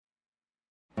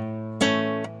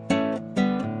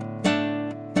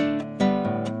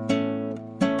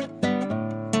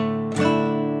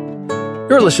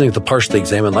You're listening to The Partially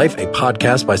Examined Life, a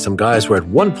podcast by some guys who at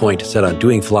one point set on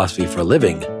doing philosophy for a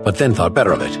living, but then thought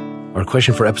better of it. Our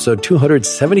question for episode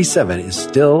 277 is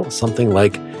still something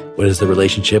like, what is the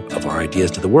relationship of our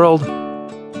ideas to the world?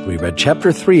 We read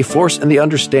Chapter 3, Force and the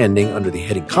Understanding, under the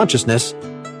heading Consciousness,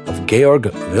 of Georg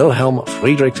Wilhelm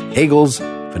Friedrich Hegel's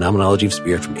Phenomenology of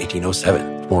Spirit from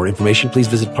 1807. For more information, please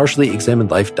visit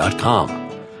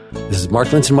partiallyexaminedlife.com. This is Mark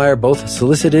Linsenmeyer, both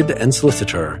solicited and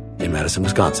solicitor in Madison,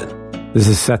 Wisconsin. This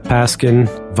is Seth Paskin,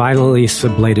 violently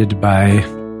sublated by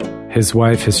his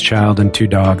wife, his child, and 2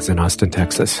 dogs in Austin,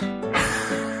 Texas.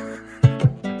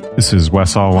 This is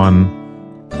Wes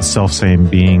Alwan, the self-same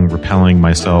being repelling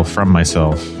myself from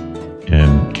myself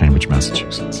in Cambridge,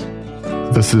 Massachusetts.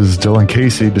 This is Dylan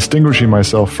Casey, distinguishing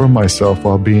myself from myself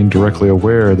while being directly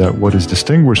aware that what is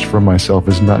distinguished from myself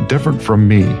is not different from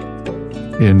me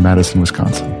in Madison,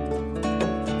 Wisconsin.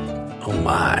 Oh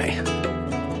my.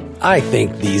 I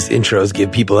think these intros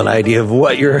give people an idea of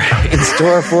what you're in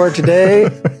store for today.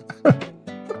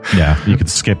 Yeah, you could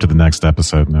skip to the next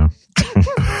episode now.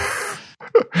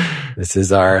 This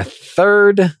is our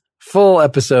third full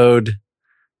episode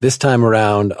this time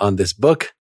around on this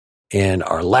book, and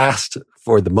our last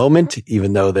for the moment,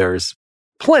 even though there's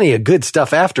plenty of good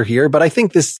stuff after here. But I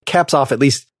think this caps off at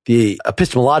least the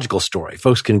epistemological story.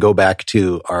 Folks can go back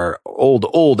to our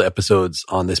old episodes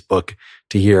on this book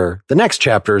to hear the next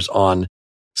chapters on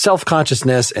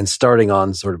self-consciousness and starting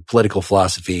on sort of political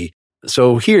philosophy.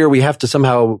 So here we have to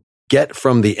somehow get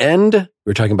from the end.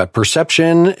 We're talking about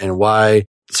perception and why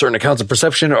certain accounts of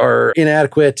perception are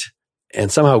inadequate,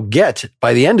 and somehow get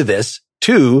by the end of this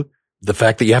to the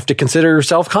fact that you have to consider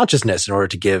self-consciousness in order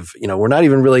to give, we're not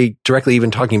even really directly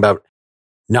even talking about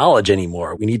knowledge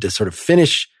anymore. We need to sort of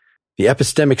finish the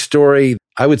epistemic story.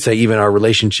 I would say even our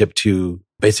relationship to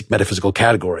basic metaphysical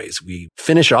categories. We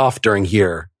finish off during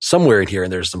here, somewhere in here,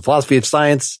 and there's some philosophy of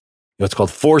science. It's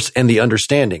called Force and the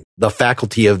Understanding, the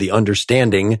faculty of the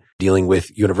understanding, dealing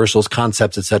with universals,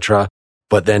 concepts, etc.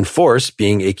 But then force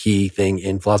being a key thing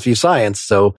in philosophy of science.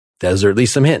 So those are at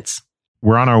least some hints.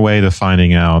 We're on our way to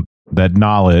finding out that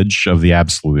knowledge of the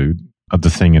absolute, of the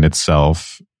thing in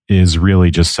itself, is really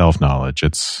just self-knowledge.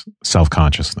 It's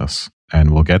self-consciousness.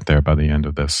 And we'll get there by the end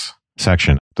of this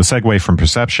section. The segue from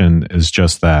perception is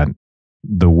just that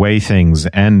the way things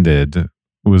ended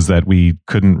was that we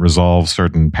couldn't resolve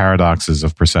certain paradoxes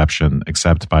of perception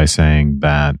except by saying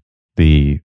that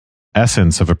the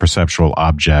essence of a perceptual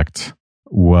object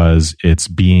was its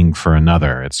being for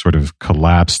another. It sort of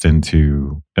collapsed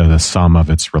into the sum of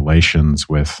its relations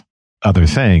with other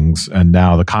things. And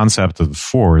now the concept of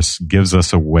force gives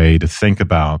us a way to think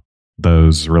about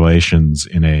those relations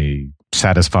in a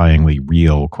satisfyingly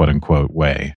real, quote unquote,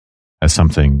 way as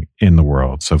something in the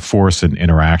world. So force and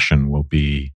interaction will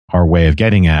be our way of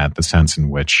getting at the sense in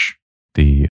which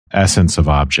the essence of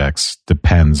objects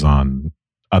depends on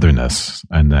otherness.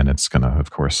 And then it's going to,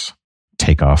 of course,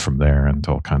 take off from there into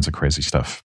all kinds of crazy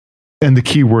stuff. And the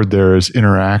key word there is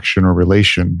interaction or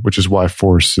relation, which is why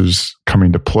force is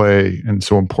coming to play and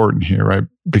so important here, right?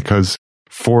 Because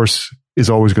force is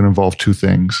always going to involve 2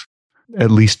 things,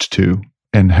 at least 2,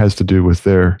 and has to do with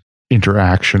their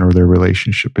interaction or their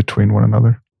relationship between one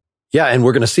another. Yeah, and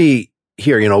we're going to see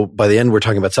here, by the end, we're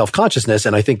talking about self-consciousness,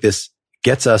 and I think this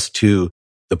gets us to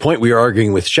the point we were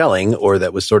arguing with Schelling, or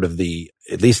that was sort of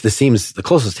at least this seems the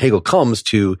closest Hegel comes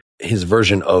to his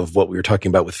version of what we were talking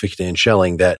about with Fichte and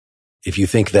Schelling, that if you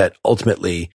think that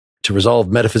ultimately to resolve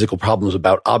metaphysical problems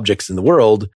about objects in the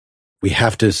world, we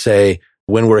have to say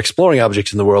when we're exploring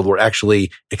objects in the world, we're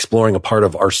actually exploring a part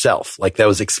of ourself. Like that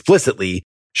was explicitly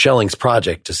Schelling's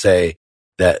project to say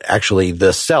that actually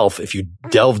the self, if you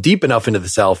delve deep enough into the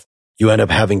self, you end up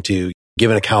having to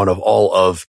give an account of all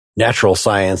of natural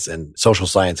science and social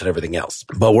science and everything else.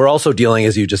 But we're also dealing,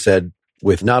 as you just said,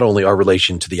 with not only our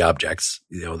relation to the objects,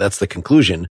 that's the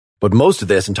conclusion, but most of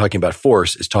this, in talking about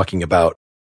force, is talking about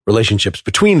relationships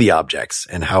between the objects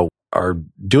and how are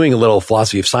doing a little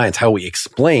philosophy of science, how we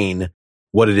explain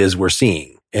what it is we're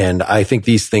seeing. And I think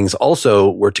these things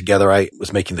also were together. I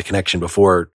was making the connection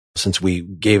before, since we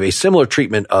gave a similar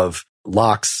treatment of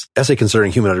Locke's essay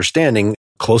concerning human understanding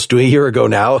close to a year ago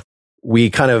now. We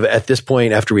kind of, at this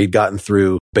point, after we'd gotten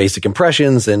through basic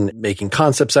impressions and making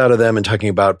concepts out of them and talking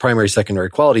about primary, secondary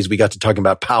qualities, we got to talking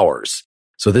about powers.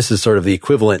 So this is sort of the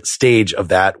equivalent stage of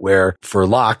that, where for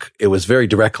Locke, it was very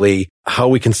directly how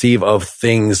we conceive of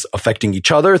things affecting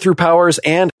each other through powers.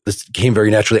 And this came very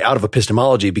naturally out of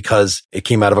epistemology because it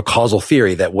came out of a causal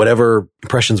theory that whatever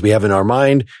impressions we have in our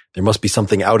mind, there must be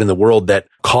something out in the world that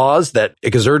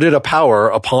exerted a power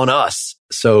upon us.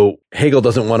 So Hegel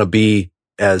doesn't want to be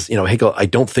as, Hegel, I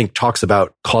don't think talks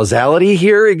about causality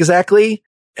here exactly.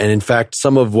 And in fact,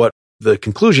 some of what the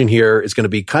conclusion here is going to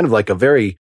be kind of like a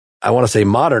very, I want to say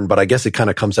modern, but I guess it kind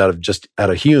of comes out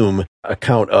of Hume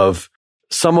account of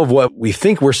some of what we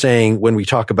think we're saying when we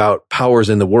talk about powers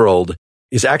in the world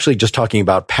is actually just talking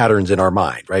about patterns in our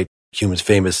mind, right? Hume's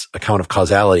famous account of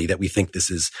causality, that we think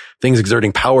this is things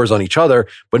exerting powers on each other.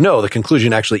 But no, the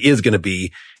conclusion actually is going to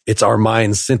be it's our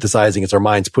minds synthesizing, it's our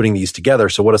minds putting these together.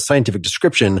 So what a scientific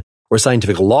description or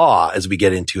scientific law, as we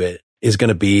get into it, is going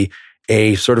to be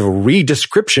a sort of a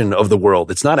redescription of the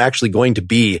world. It's not actually going to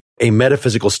be a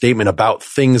metaphysical statement about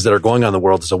things that are going on in the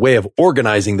world. It's a way of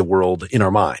organizing the world in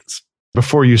our minds.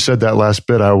 Before you said that last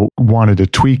bit, I wanted to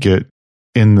tweak it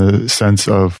in the sense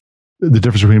of the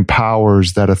difference between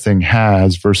powers that a thing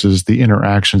has versus the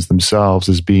interactions themselves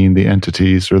as being the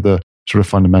entities or the sort of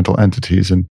fundamental entities.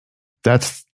 And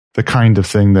that's the kind of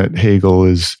thing that Hegel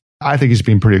is, I think he's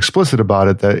being pretty explicit about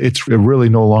it, that it's really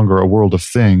no longer a world of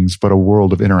things, but a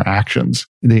world of interactions.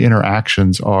 And the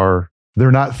interactions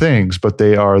they're not things, but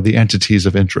they are the entities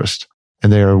of interest.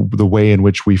 And they are the way in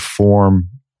which we form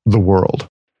the world.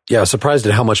 Yeah, I was surprised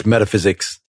at how much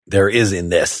metaphysics there is in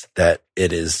this, that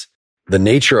it is the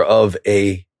nature of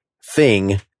a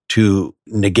thing to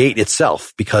negate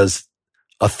itself, because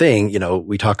a thing,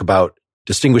 we talk about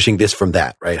distinguishing this from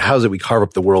that, right? How is it we carve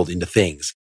up the world into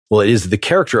things? Well, it is the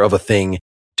character of a thing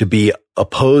to be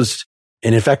opposed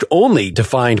and in fact only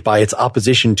defined by its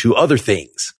opposition to other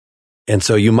things. And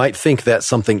so you might think that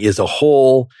something is a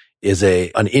whole, is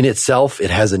an in itself,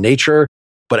 it has a nature,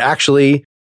 but actually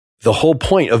the whole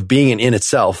point of being an in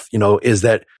itself, is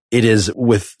that it is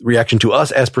with reaction to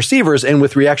us as perceivers and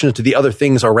with reaction to the other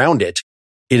things around it.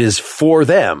 It is for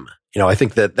them. I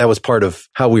think that was part of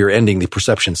how we were ending the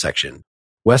perception section.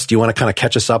 Wes, do you want to kind of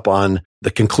catch us up on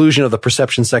the conclusion of the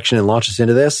perception section and launch us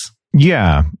into this?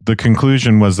 Yeah. The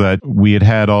conclusion was that we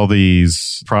had all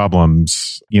these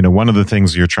problems. One of the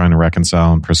things you're trying to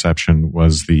reconcile in perception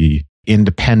was the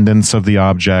independence of the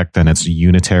object and its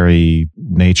unitary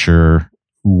nature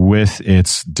with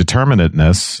its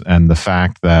determinateness, and the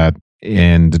fact that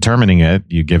in determining it,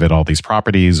 you give it all these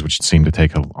properties which seem to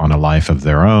take on a life of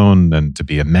their own and to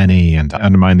be a many and to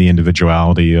undermine the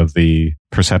individuality of the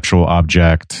perceptual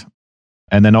object.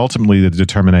 And then ultimately the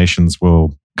determinations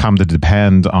will come to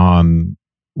depend on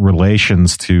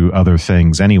relations to other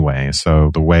things anyway. So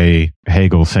the way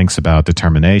Hegel thinks about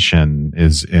determination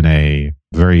is in a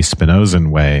very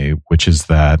Spinozan way, which is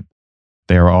that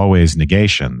they are always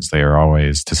negations. They are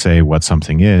always, to say what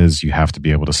something is, you have to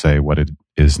be able to say what it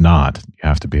is not. You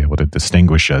have to be able to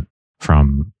distinguish it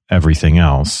from everything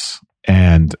else.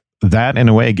 And that, in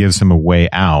a way, gives him a way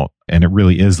out. And it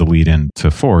really is the lead in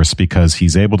to force, because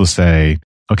he's able to say,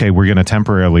 okay, we're going to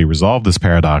temporarily resolve this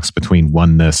paradox between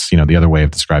oneness. The other way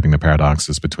of describing the paradox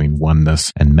is between oneness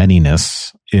and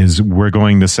manyness, is we're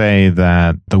going to say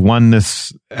that the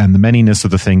oneness and the manyness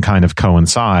of the thing kind of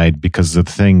coincide, because the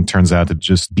thing turns out to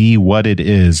just be what it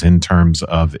is in terms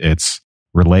of its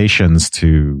relations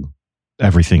to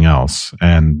everything else.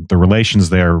 And the relations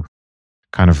there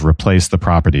kind of replace the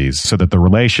properties so that the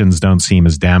relations don't seem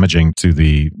as damaging to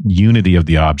the unity of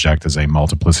the object as a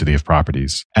multiplicity of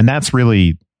properties. And that's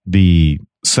really the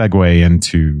segue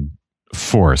into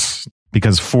force,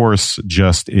 because force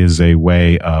just is a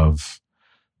way of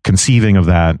conceiving of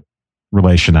that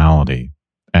relationality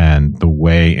and the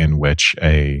way in which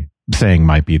a thing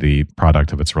might be the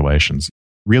product of its relations.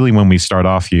 Really, when we start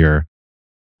off here,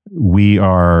 we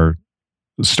are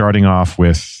starting off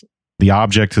with the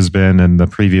object has been in the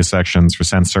previous sections for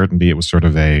sense certainty. It was sort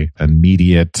of a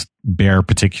immediate, bare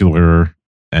particular,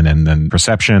 and then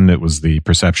perception. It was the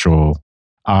perceptual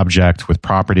object with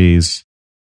properties.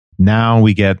 Now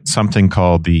we get something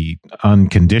called the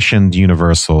unconditioned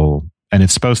universal, and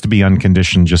it's supposed to be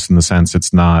unconditioned just in the sense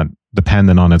it's not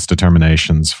dependent on its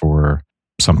determinations for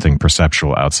something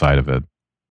perceptual outside of it.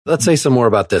 Let's say some more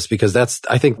about this, because that's,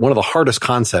 I think, one of the hardest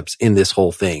concepts in this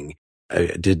whole thing. I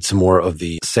did some more of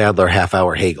the Sadler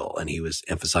half-hour Hegel, and he was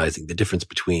emphasizing the difference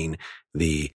between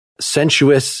the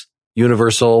sensuous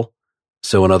universal.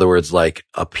 So in other words, like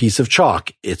a piece of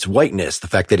chalk, its whiteness, the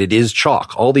fact that it is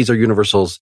chalk. All these are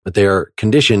universals, but they are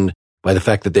conditioned by the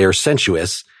fact that they are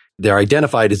sensuous. They're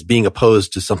identified as being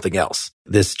opposed to something else.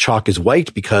 This chalk is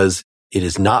white because it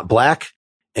is not black,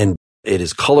 and it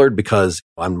is colored because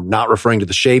I'm not referring to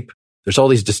the shape. There's all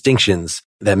these distinctions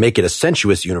that make it a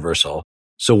sensuous universal.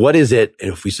 So what is it?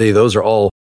 And if we say those are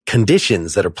all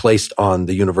conditions that are placed on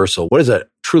the universal, what is a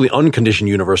truly unconditioned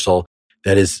universal?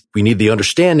 That is, we need the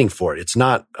understanding for it. It's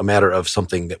not a matter of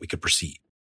something that we could perceive.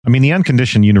 I mean, the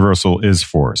unconditioned universal is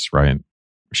force, right?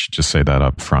 We should just say that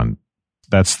up front.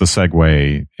 That's the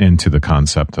segue into the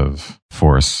concept of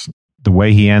force. The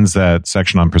way he ends that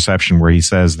section on perception, where he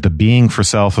says the being for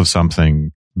self of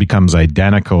something becomes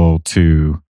identical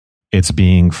to its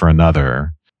being for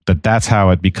another, that's how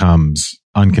it becomes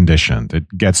unconditioned. It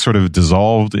gets sort of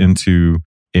dissolved into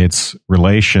its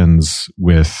relations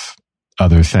with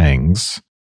other things.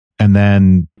 And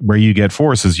then where you get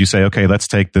force is you say, okay, let's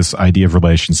take this idea of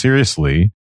relation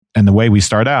seriously. And the way we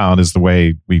start out is the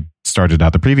way we started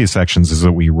out the previous sections, is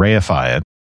that we reify it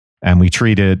and we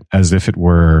treat it as if it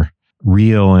were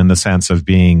real in the sense of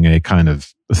being a kind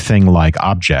of thing-like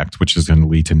object, which is going to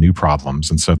lead to new problems.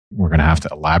 And so we're going to have to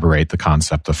elaborate the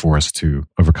concept of force to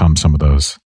overcome some of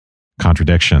those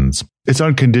contradictions. It's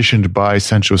unconditioned by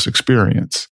sensuous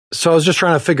experience. So I was just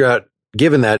trying to figure out,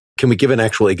 given that, can we give an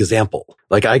actual example?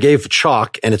 Like I gave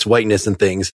chalk and its whiteness and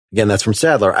things. Again, that's from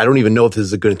Sadler. I don't even know if this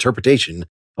is a good interpretation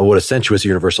of what a sensuous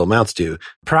universal amounts to.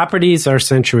 Properties are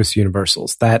sensuous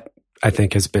universals. That, I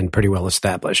think, has been pretty well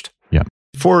established. Yeah.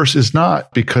 Force is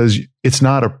not, because it's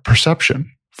not a perception.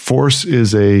 Force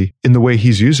is in the way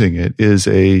he's using it, is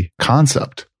a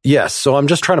concept. Yes. So I'm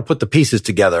just trying to put the pieces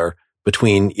together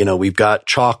between, we've got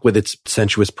chalk with its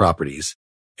sensuous properties.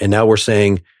 And now we're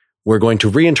saying we're going to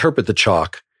reinterpret the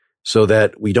chalk so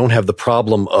that we don't have the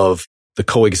problem of the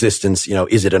coexistence.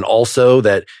 Is it an also,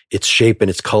 that its shape and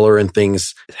its color and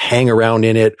things hang around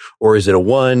in it? Or is it a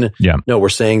one? Yeah. No, we're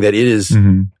saying that it is,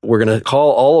 we're going to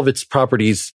call all of its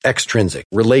properties extrinsic,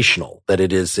 relational, that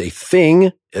it is a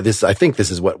thing. I think this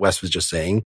is what Wes was just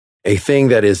saying, a thing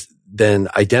that is then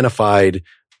identified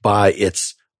by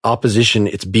its opposition,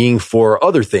 its being for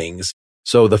other things.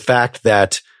 So the fact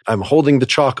that I'm holding the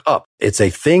chalk up, it's a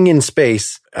thing in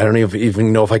space. I don't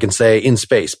even know if I can say in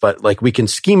space, but like we can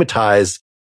schematize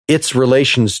its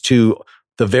relations to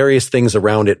the various things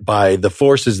around it by the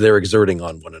forces they're exerting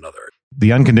on one another.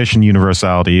 The unconditioned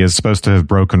universality is supposed to have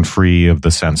broken free of the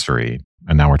sensory.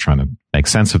 And now we're trying to make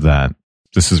sense of that.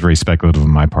 This is very speculative on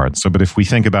my part. But if we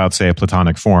think about, say, a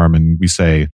Platonic form and we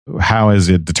say, how is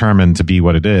it determined to be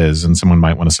what it is? And someone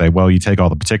might want to say, well, you take all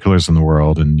the particulars in the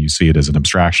world and you see it as an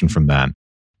abstraction from that.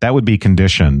 That would be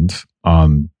conditioned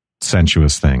on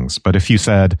sensuous things. But if you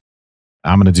said,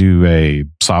 I'm going to do a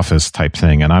sophist type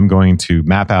thing and I'm going to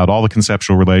map out all the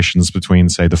conceptual relations between,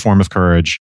 say, the form of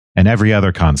courage and every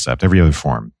other concept, every other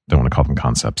form, don't want to call them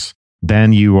concepts,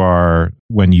 then you are,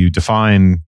 when you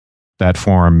define that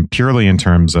form purely in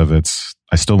terms of its,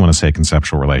 I still want to say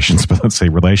conceptual relations, but let's say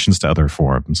relations to other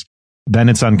forms, then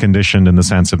it's unconditioned in the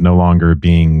sense of no longer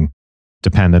being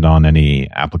dependent on any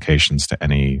applications to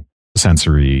any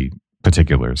sensory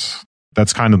particulars.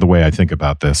 That's kind of the way I think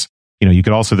about this. You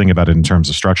could also think about it in terms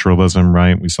of structuralism,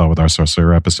 right? We saw with our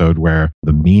Saussure episode where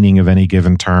the meaning of any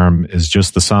given term is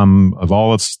just the sum of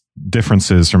all its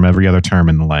differences from every other term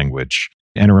in the language.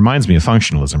 And it reminds me of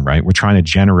functionalism, right? We're trying to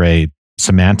generate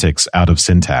semantics out of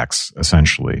syntax,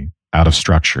 essentially, out of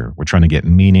structure. We're trying to get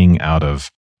meaning out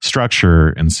of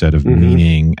structure instead of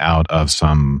meaning out of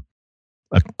some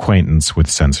acquaintance with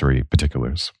sensory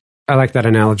particulars. I like that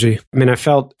analogy. I mean, I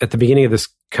felt at the beginning of this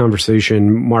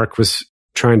conversation, Mark was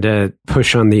trying to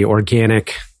push on the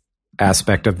organic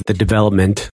aspect of the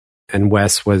development, and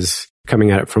Wes was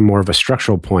coming at it from more of a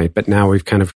structural point, but now we've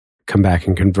kind of come back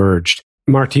and converged.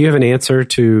 Mark, do you have an answer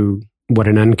to what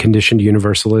an unconditioned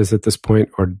universal is at this point,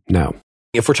 or no?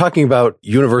 If we're talking about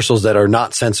universals that are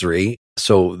not sensory,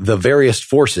 so the various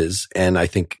forces, and I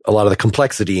think a lot of the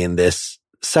complexity in this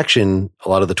section, a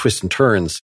lot of the twists and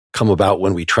turns come about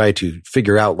when we try to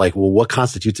figure out, like, well, what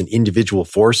constitutes an individual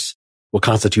force? What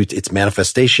constitutes its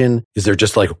manifestation? Is there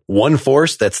just like one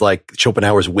force that's like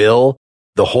Schopenhauer's will,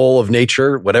 the whole of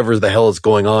nature, whatever the hell is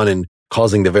going on and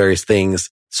causing the various things?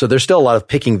 So there's still a lot of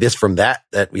picking this from that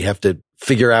we have to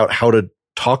figure out how to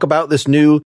talk about this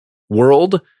new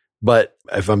world. But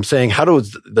if I'm saying, how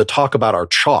does the talk about our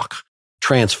chalk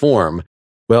transform?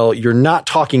 Well, you're not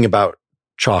talking about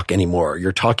chalk anymore.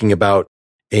 You're talking about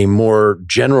a more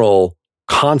general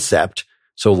concept.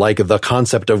 So like the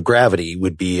concept of gravity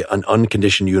would be an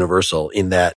unconditioned universal in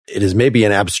that it is maybe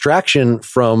an abstraction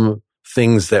from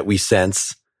things that we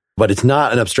sense, but it's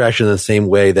not an abstraction in the same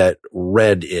way that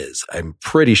red is, I'm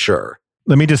pretty sure.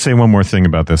 Let me just say one more thing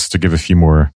about this to give a few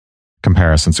more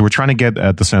comparisons. So we're trying to get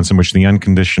at the sense in which the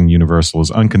unconditioned universal is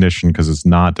unconditioned because it's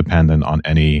not dependent on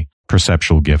any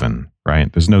perceptual given,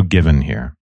 right? There's no given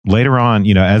here. Later on,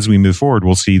 as we move forward,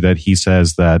 we'll see that he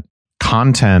says that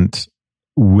content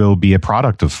will be a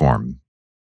product of form.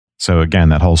 So again,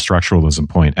 that whole structuralism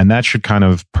point. And that should kind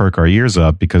of perk our ears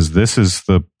up because this is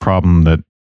the problem that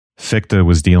Fichte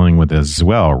was dealing with as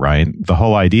well, right? The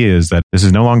whole idea is that this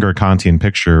is no longer a Kantian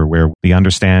picture where the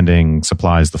understanding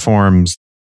supplies the forms,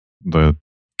 the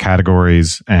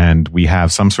categories, and we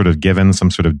have some sort of given, some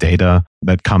sort of data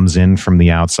that comes in from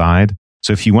the outside.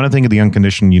 So if you want to think of the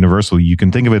unconditioned universal, you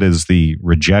can think of it as the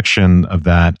rejection of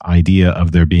that idea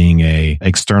of there being a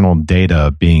external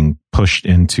data being pushed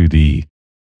into the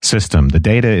system. The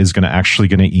data is actually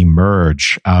going to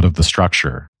emerge out of the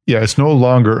structure. Yeah, it's no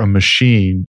longer a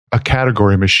machine, a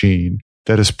category machine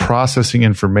that is processing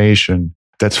information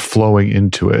that's flowing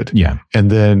into it. Yeah.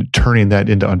 And then turning that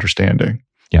into understanding.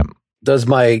 Yeah. Does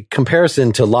my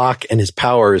comparison to Locke and his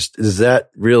powers, is that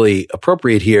really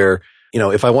appropriate here?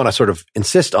 If I want to sort of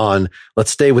insist on,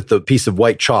 let's stay with the piece of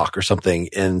white chalk or something,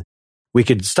 and we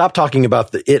could stop talking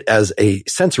about it as a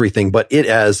sensory thing, but it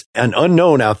as an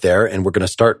unknown out there. And we're going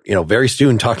to start, very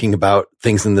soon talking about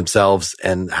things in themselves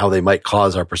and how they might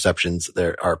cause our perceptions,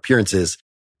 our appearances,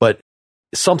 but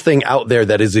something out there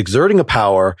that is exerting a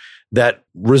power that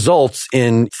results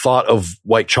in thought of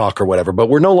white chalk or whatever. But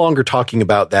we're no longer talking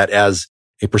about that as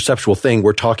a perceptual thing.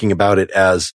 We're talking about it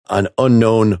as an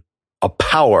unknown, a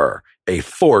power, a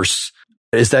force.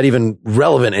 Is that even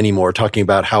relevant anymore? Talking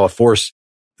about how a force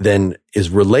then is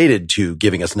related to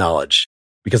giving us knowledge,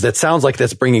 because that sounds like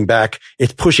that's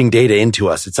it's pushing data into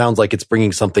us. It sounds like it's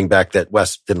bringing something back that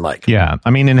Wes didn't like. Yeah. I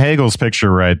mean, in Hegel's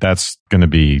picture, right, that's going to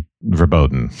be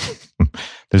verboten.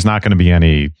 There's not going to be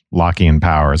any Lockean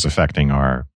powers affecting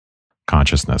our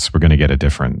consciousness. We're going to get a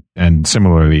different. And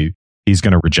similarly, he's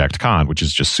going to reject Kant, which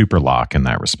is just super Locke in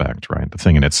that respect, right? The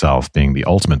thing in itself being the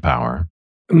ultimate power.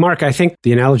 Mark, I think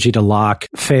the analogy to Locke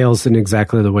fails in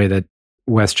exactly the way that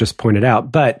Wes just pointed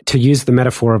out. But to use the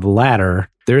metaphor of a ladder,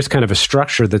 there's kind of a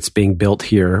structure that's being built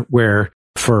here where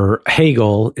for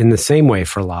Hegel, in the same way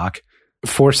for Locke,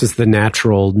 force is the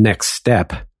natural next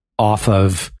step off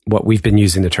of what we've been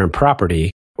using the term property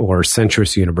or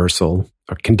sensuous universal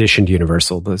or conditioned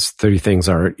universal. Those three things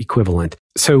are equivalent.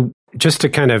 So just to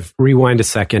kind of rewind a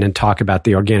second and talk about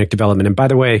the organic development. And by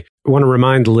the way, I want to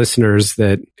remind the listeners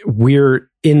that we're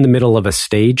in the middle of a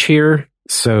stage here.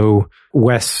 So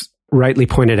Wes rightly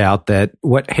pointed out that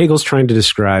what Hegel's trying to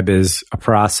describe is a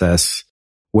process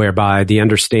whereby the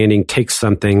understanding takes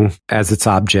something as its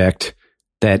object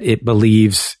that it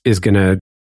believes is going to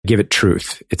give it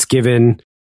truth. It's given,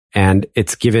 and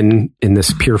it's given in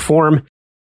this pure form.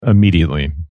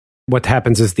 Immediately. What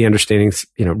happens is the understanding,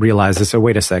 realizes, oh,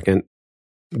 wait a second,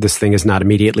 this thing is not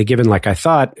immediately given like I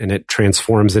thought, and it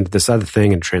transforms into this other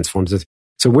thing and transforms it.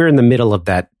 So we're in the middle of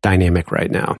that dynamic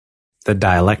right now, the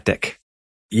dialectic.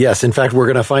 Yes. In fact, we're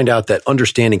going to find out that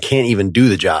understanding can't even do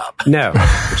the job. No.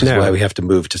 Which is why we have to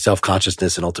move to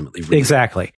self-consciousness and ultimately reason.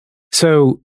 Exactly.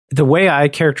 So the way I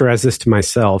characterize this to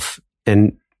myself,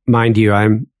 and mind you,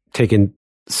 I'm taking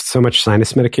so much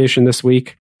sinus medication this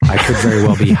week, I could very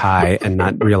well be high and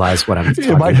not realize what I'm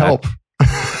talking about. It might help.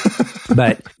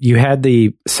 But you had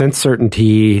the sense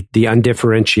certainty, the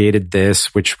undifferentiated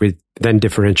this, which we then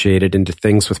differentiated into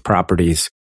things with properties.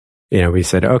 We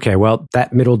said, okay, well,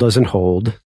 that middle doesn't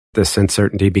hold, the sense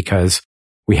certainty, because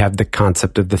we have the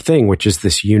concept of the thing, which is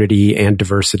this unity and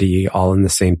diversity all in the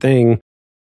same thing.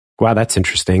 Wow, that's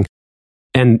interesting.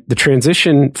 And the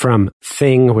transition from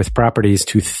thing with properties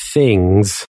to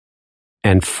things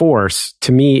and force,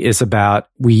 to me, is about,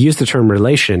 we use the term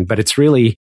relation, but it's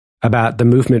really about the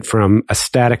movement from a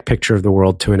static picture of the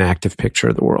world to an active picture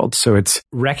of the world. So it's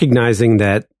recognizing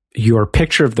that your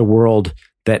picture of the world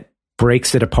that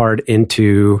breaks it apart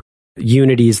into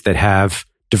unities that have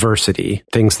diversity,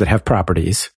 things that have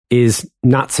properties, is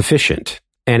not sufficient.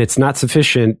 And it's not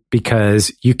sufficient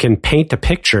because you can paint a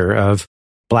picture of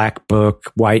black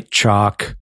book, white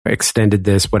chalk, extended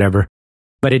this, whatever,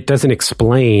 but it doesn't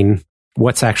explain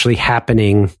what's actually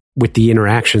happening with the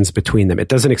interactions between them. It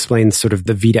doesn't explain sort of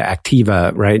the vita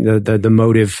activa, right? The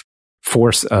motive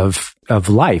force of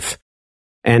life.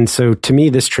 And so to me,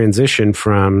 this transition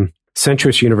from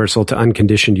sensuous universal to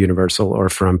unconditioned universal, or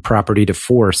from property to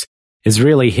force, is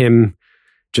really him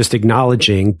just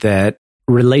acknowledging that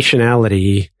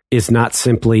relationality is not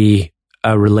simply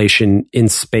a relation in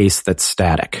space that's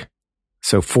static.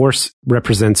 So force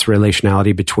represents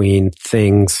relationality between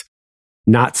things,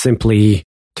 not simply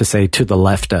to say to the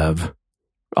left of,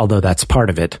 although that's part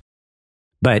of it,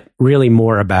 but really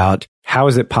more about how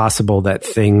is it possible that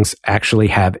things actually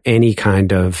have any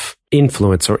kind of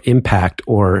influence or impact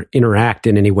or interact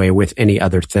in any way with any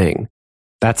other thing.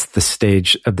 That's the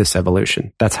stage of this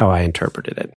evolution. That's how I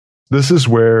interpreted it. This is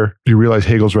where you realize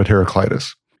Hegel's read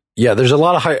Heraclitus. Yeah, there's a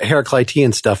lot of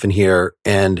Heraclitean stuff in here,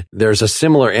 and there's a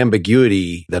similar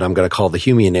ambiguity that I'm going to call the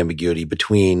Humean ambiguity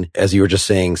between, as you were just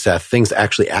saying, Seth, things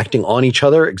actually acting on each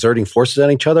other, exerting forces on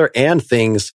each other, and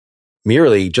things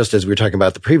merely, just as we were talking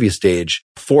about the previous stage,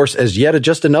 force as yet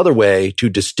just another way to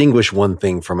distinguish one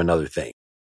thing from another thing.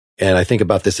 And I think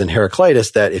about this in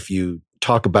Heraclitus, that if you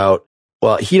talk about,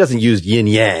 well, he doesn't use yin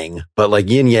yang, but like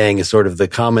yin yang is sort of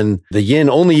the yin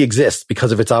only exists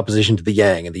because of its opposition to the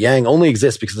yang, and the yang only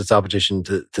exists because of its opposition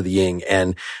to the yin.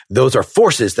 And those are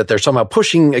forces that they're somehow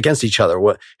pushing against each other.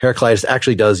 What Heraclitus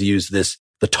actually does use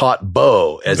the taut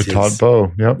bow as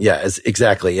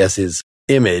as his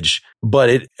image. But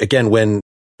it, again, when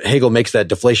Hegel makes that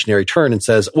deflationary turn and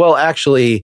says, well,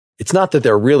 actually, it's not that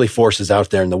there are really forces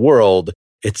out there in the world.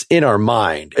 It's in our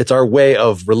mind. It's our way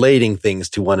of relating things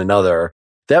to one another.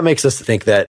 That makes us think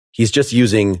that he's just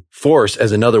using force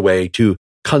as another way to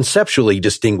conceptually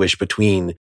distinguish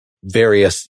between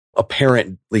various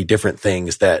apparently different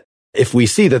things, that if we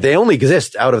see that they only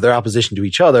exist out of their opposition to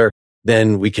each other,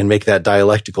 then we can make that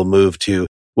dialectical move to,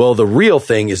 well, the real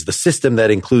thing is the system that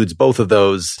includes both of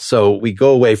those. So we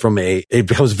go away from it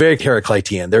becomes very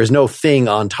Heraclitean. There is no thing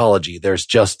ontology. There's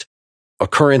just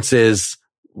occurrences,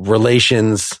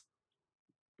 relations,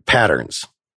 patterns.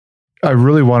 I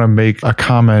really want to make a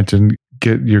comment and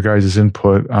get your guys'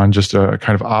 input on just a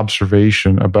kind of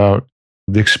observation about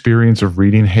the experience of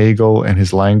reading Hegel and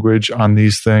his language on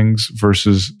these things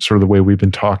versus sort of the way we've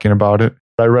been talking about it.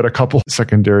 I read a couple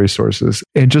secondary sources,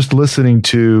 and just listening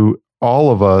to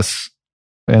all of us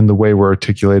and the way we're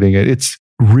articulating it, it's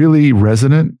really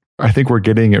resonant. I think we're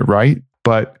getting it right.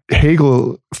 But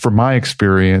Hegel, from my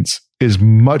experience, is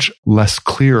much less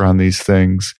clear on these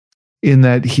things, in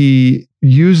that he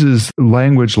uses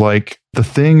language like the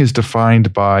thing is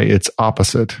defined by its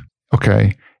opposite.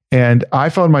 Okay. And I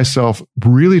found myself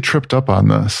really tripped up on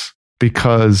this,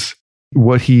 because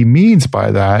what he means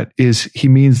by that is he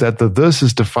means that the this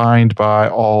is defined by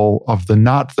all of the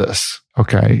not this.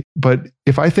 Okay. But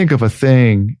if I think of a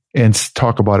thing and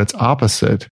talk about its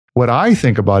opposite, what I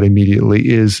think about immediately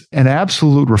is an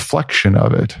absolute reflection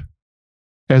of it,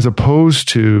 as opposed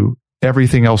to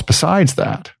everything else besides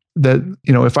that. That,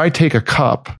 if I take a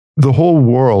cup, the whole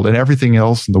world and everything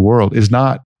else in the world is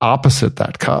not opposite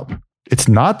that cup. It's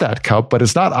not that cup, but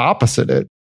it's not opposite it.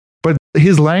 But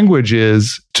his language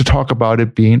is to talk about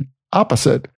it being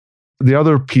opposite. The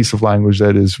other piece of language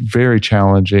that is very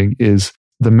challenging is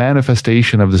the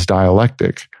manifestation of this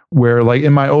dialectic, where, like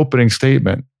in my opening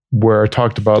statement, where I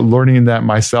talked about learning that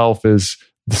myself is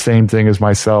the same thing as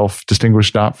myself,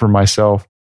 distinguished not from myself,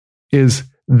 is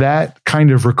that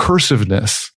kind of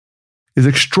recursiveness is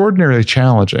extraordinarily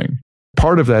challenging.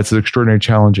 Part of that's an extraordinarily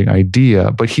challenging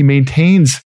idea, but he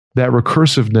maintains that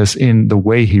recursiveness in the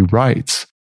way he writes,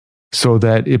 so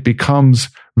that it becomes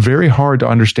very hard to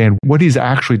understand what he's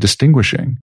actually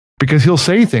distinguishing. Because he'll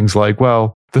say things like,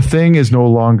 well, the thing is no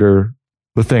longer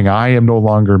the thing. I am no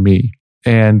longer me.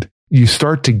 And you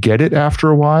start to get it after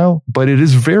a while, but it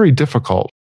is very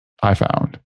difficult, I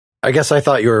found. I guess I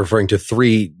thought you were referring to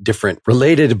three different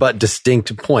related but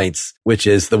distinct points, which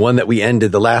is the one that we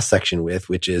ended the last section with,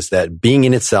 which is that being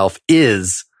in itself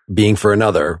is being for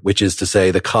another, which is to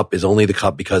say the cup is only the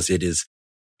cup because it is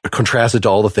contrasted to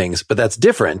all the things. But that's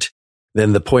different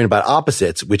than the point about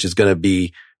opposites, which is going to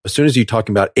be, as soon as you're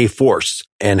talking about a force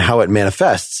and how it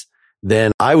manifests,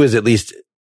 then I was at least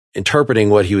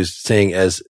interpreting what he was saying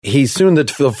as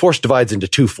the force divides into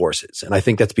two forces. And I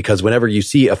think that's because whenever you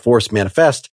see a force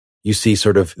manifest, you see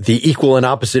sort of the equal and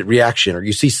opposite reaction, or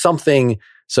you see something.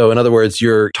 So in other words,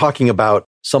 you're talking about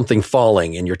something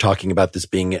falling and you're talking about this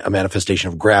being a manifestation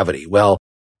of gravity. Well,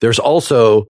 there's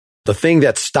also the thing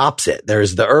that stops it.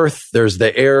 There's the earth, there's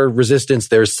the air resistance.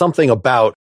 There's something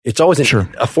about, it's always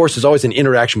a force is always an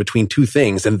interaction between two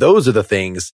things. And those are the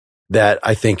things that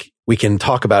I think we can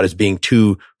talk about as being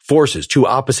two forces, two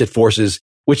opposite forces,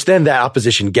 which then that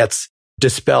opposition gets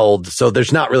dispelled. So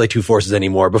there's not really two forces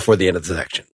anymore before the end of the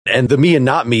section. And the me and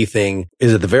not me thing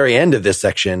is at the very end of this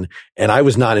section. And I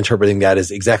was not interpreting that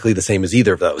as exactly the same as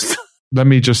either of those. Let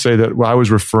me just say that I was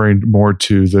referring more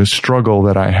to the struggle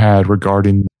that I had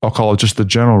regarding, I'll call it just the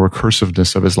general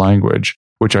recursiveness of his language,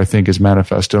 which I think is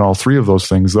manifest in all three of those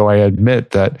things, though I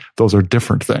admit that those are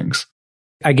different things.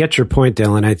 I get your point,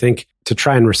 Dylan. I think to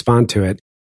try and respond to it,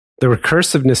 the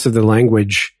recursiveness of the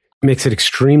language makes it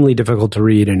extremely difficult to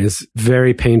read and is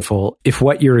very painful if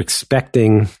what you're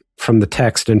expecting from the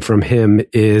text and from him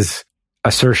is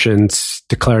assertions,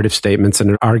 declarative statements, and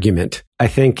an argument. I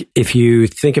think if you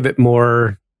think of it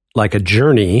more like a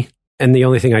journey, and the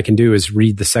only thing I can do is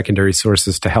read the secondary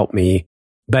sources to help me,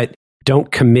 but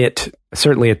don't commit,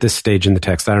 certainly at this stage in the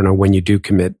text, I don't know when you do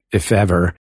commit, if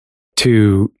ever,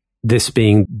 to this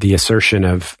being the assertion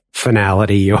of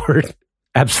finality or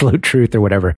absolute truth or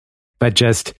whatever. But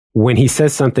just when he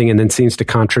says something and then seems to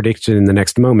contradict it in the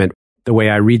next moment, the way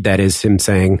I read that is him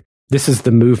saying, this is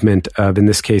the movement of, in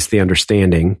this case, the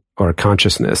understanding or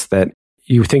consciousness that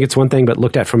you think it's one thing, but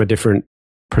looked at from a different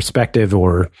perspective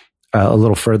or a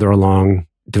little further along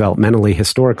developmentally,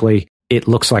 historically, it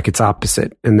looks like it's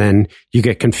opposite. And then you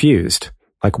get confused.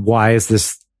 Like, why is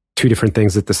this two different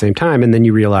things at the same time? And then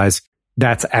you realize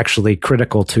that's actually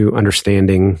critical to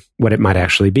understanding what it might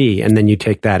actually be. And then you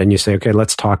take that and you say, okay,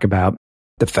 let's talk about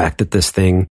the fact that this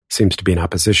thing seems to be in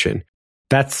opposition.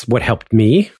 That's what helped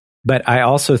me. But I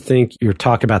also think your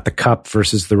talk about the cup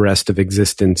versus the rest of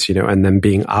existence, and them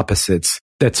being opposites,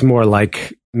 that's more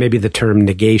like maybe the term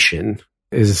negation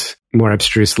is more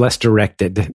abstruse, less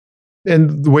directed.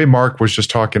 And the way Mark was just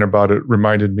talking about it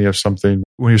reminded me of something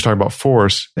when he was talking about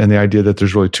force and the idea that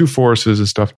there's really two forces and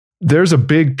stuff. There's a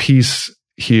big piece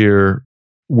here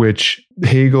which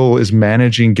Hegel is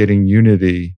managing getting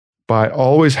unity by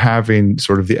always having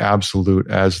sort of the absolute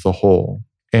as the whole.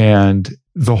 And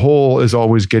the whole is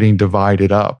always getting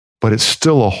divided up, but it's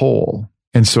still a whole.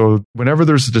 And so whenever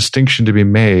there's a distinction to be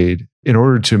made, in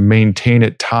order to maintain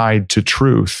it tied to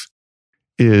truth,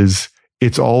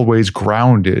 it's always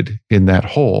grounded in that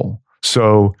whole.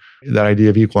 So that idea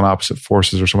of equal and opposite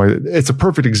forces or something, it's a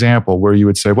perfect example where you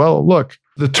would say, well, look,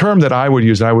 the term that I would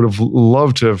use, and I would have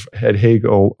loved to have had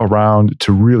Hegel around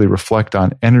to really reflect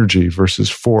on energy versus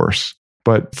force.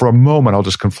 But for a moment, I'll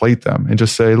just conflate them and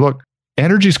just say, look,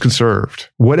 energy is conserved.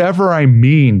 Whatever I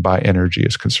mean by energy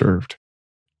is conserved.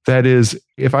 That is,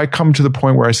 if I come to the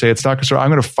point where I say it's not conserved,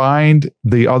 I'm going to find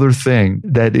the other thing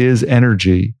that is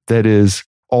energy that is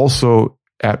also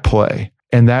at play.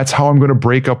 And that's how I'm going to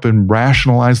break up and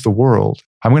rationalize the world.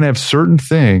 I'm going to have certain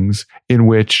things in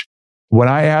which when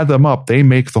I add them up, they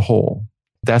make the whole.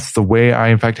 That's the way I,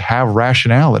 in fact, have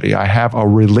rationality. I have a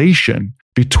relation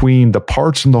between the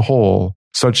parts and the whole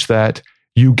such that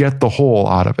you get the whole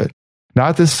out of it.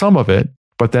 Not the sum of it,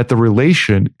 but that the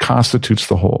relation constitutes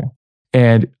the whole.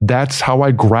 And that's how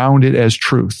I ground it as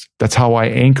truth. That's how I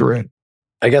anchor it.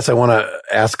 I guess I want to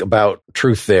ask about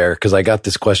truth there, because I got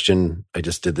this question. I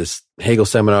just did this Hegel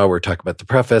seminar. We're talking about the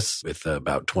preface with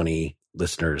about 20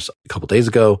 listeners a couple days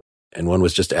ago. And one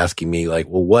was just asking me like,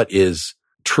 well, what is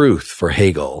truth for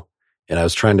Hegel? And I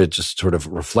was trying to just sort of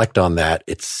reflect on that.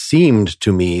 It seemed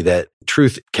to me that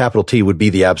truth, capital T, would be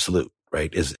the absolute,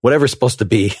 right? Is whatever's supposed to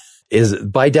be is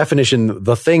by definition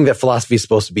the thing that philosophy is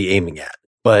supposed to be aiming at.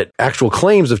 But actual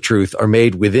claims of truth are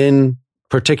made within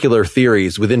particular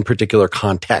theories, within particular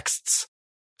contexts.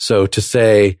 So to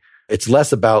say it's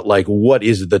less about like what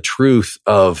is the truth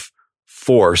of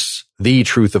force, the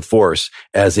truth of force,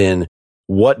 as in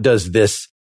what does this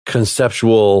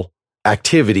conceptual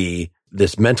activity,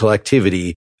 this mental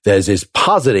activity that is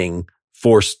positing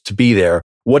force to be there,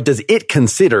 what does it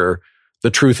consider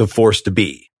the truth of force to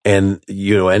be? And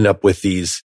you end up with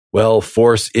these, well,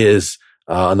 force is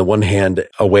on the one hand,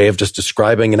 a way of just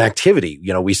describing an activity.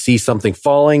 We see something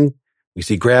falling, we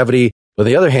see gravity. On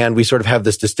the other hand, we sort of have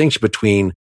this distinction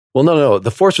between, well, no,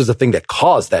 the force was the thing that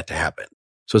caused that to happen.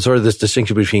 So it's sort of this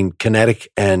distinction between kinetic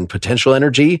and potential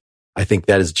energy. I think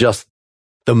that is just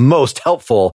the most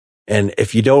helpful. And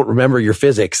if you don't remember your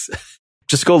physics,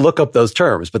 just go look up those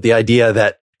terms. But the idea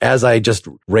that as I just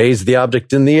raise the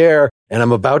object in the air and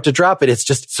I'm about to drop it, it's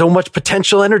just so much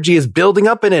potential energy is building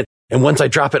up in it. And once I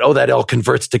drop it, that all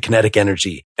converts to kinetic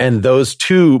energy. And those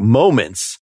two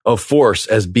moments of force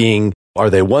as being, are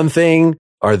they one thing?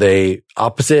 Are they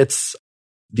opposites?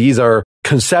 These are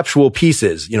conceptual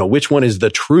pieces. Which one is the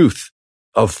truth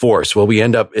of force? Well, we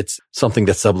end up, it's something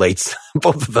that sublates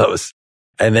both of those.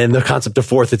 And then the concept of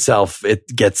force itself, it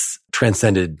gets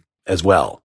transcended as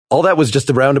well. All that was just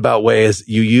a roundabout way as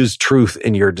you used truth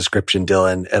in your description,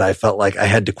 Dylan. And I felt like I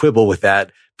had to quibble with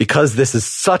that because this is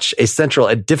such a central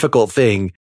and difficult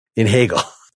thing in Hegel.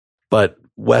 But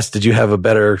Wes, did you have a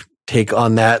better take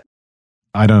on that?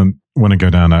 I don't want to go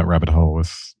down that rabbit hole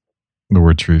with the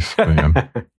word truth.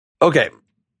 Okay.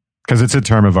 Because it's a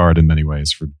term of art in many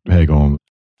ways for Hegel.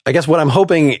 I guess what I'm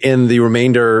hoping in the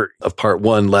remainder of part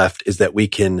one left is that we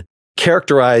can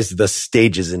characterize the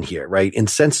stages in here, right? In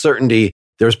sense certainty,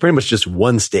 there was pretty much just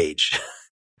one stage.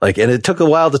 And it took a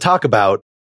while to talk about.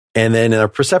 And then in our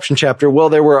perception chapter, well,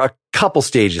 there were a couple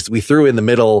stages. We threw in the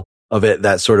middle of it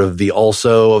that sort of the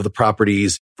also of the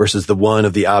properties versus the one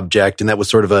of the object. And that was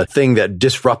sort of a thing that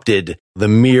disrupted the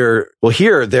mere, well,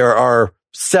 here there are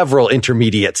several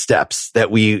intermediate steps that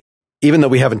even though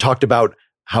we haven't talked about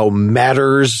how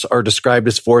matters are described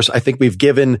as force, I think we've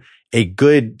given a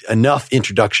good enough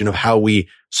introduction of how we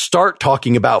start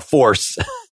talking about force.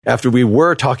 After we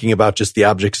were talking about just the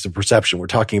objects of perception, we're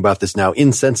talking about this now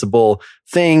insensible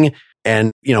thing.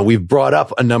 And, we've brought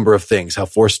up a number of things, how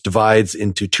force divides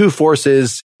into two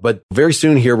forces. But very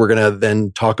soon here, we're going to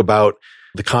then talk about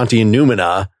the Kantian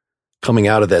noumena coming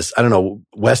out of this? I don't know.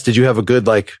 Wes, did you have a good,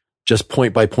 just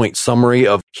point by point summary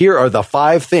of here are the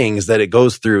 5 things that it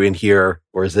goes through in here?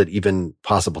 Or is it even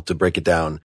possible to break it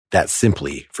down that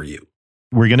simply for you?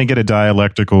 We're going to get a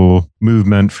dialectical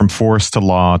movement from force to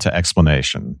law to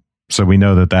explanation. So we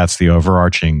know that that's the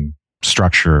overarching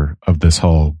structure of this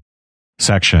whole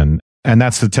section. And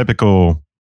that's the typical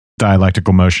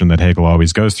dialectical motion that Hegel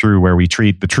always goes through, where we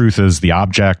treat the truth as the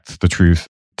object, the truth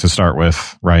to start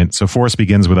with, right? So force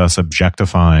begins with us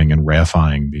objectifying and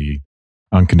reifying the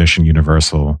unconditioned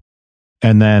universal.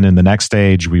 And then in the next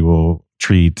stage, we will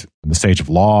treat the stage of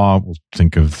law. We'll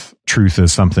think of truth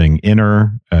as something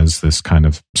inner, as this kind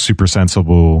of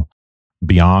supersensible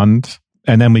beyond.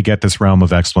 And then we get this realm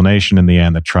of explanation in the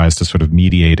end that tries to sort of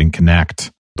mediate and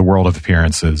connect the world of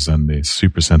appearances and the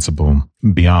supersensible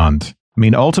beyond. I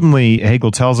mean, ultimately,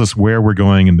 Hegel tells us where we're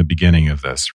going in the beginning of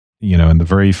this. You know, in the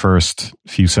very first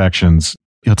few sections,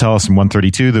 he'll tell us in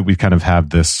 132 that we kind of have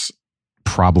this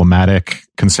problematic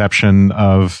conception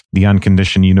of the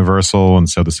unconditioned universal. And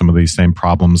so some of these same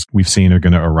problems we've seen are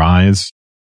going to arise.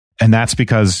 And that's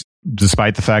because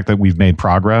despite the fact that we've made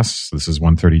progress, this is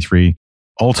 133,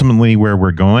 ultimately where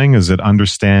we're going is that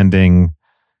understanding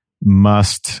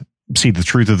must see the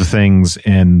truth of the things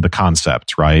in the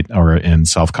concept, right? Or in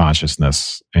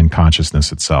self-consciousness, in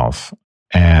consciousness itself,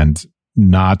 and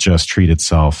not just treat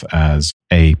itself as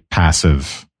a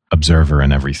passive observer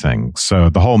in everything. So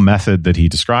the whole method that he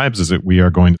describes is that we are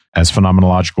going, as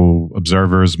phenomenological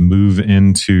observers, move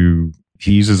into,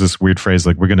 he uses this weird phrase,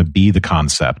 like we're going to be the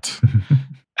concept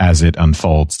as it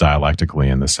unfolds dialectically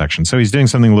in this section. So he's doing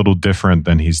something a little different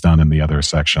than he's done in the other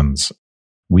sections.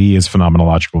 We as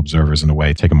phenomenological observers, in a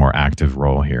way, take a more active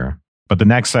role here. But the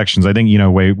next sections, I think,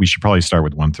 we should probably start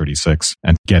with 136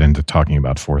 and get into talking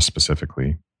about force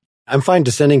specifically. I'm fine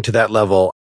descending to that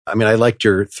level. I mean, I liked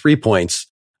your 3 points.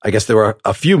 I guess there were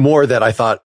a few more that I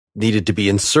thought needed to be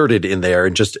inserted in there,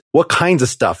 and just what kinds of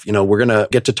stuff. We're going to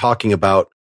get to talking about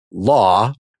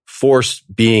law, force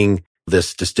being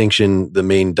this distinction, the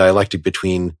main dialectic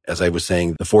between, as I was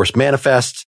saying, the force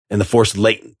manifest and the force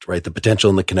latent, right? The potential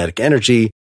and the kinetic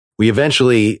energy. We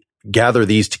eventually gather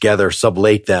these together,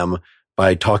 sublate them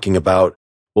by talking about,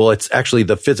 well, it's actually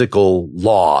the physical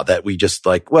law that we just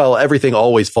everything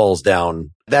always falls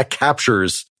down. That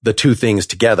captures the two things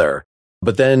together.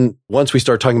 But then once we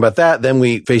start talking about that, then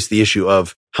we face the issue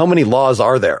of how many laws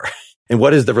are there and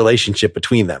what is the relationship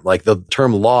between them? Like the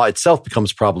term law itself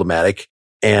becomes problematic.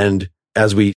 And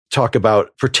as we talk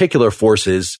about particular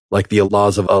forces, like the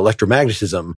laws of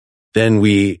electromagnetism, then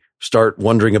we start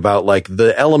wondering about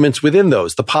the elements within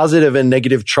those, the positive and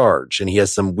negative charge. And he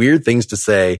has some weird things to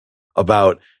say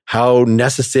about how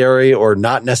necessary or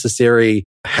not necessary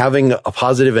having a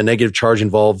positive and negative charge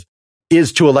involved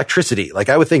is to electricity.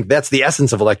 I would think that's the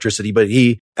essence of electricity, but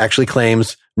he actually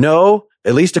claims, no,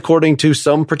 at least according to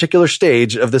some particular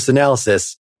stage of this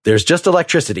analysis, there's just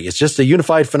electricity. It's just a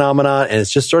unified phenomenon, and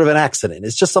it's just sort of an accident.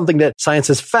 It's just something that science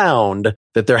has found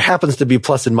that there happens to be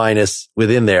plus and minus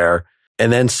within there.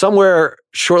 And then somewhere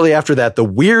shortly after that, the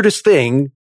weirdest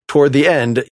thing toward the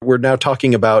end, we're now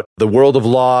talking about the world of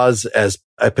laws as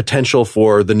a potential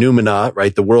for the noumena,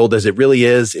 right? The world as it really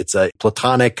is. It's a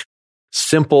Platonic,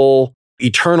 simple,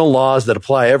 eternal laws that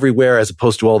apply everywhere, as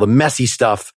opposed to all the messy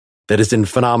stuff that is in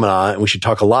phenomena. And we should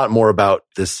talk a lot more about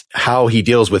this, how he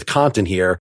deals with Kant in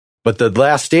here. But the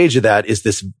last stage of that is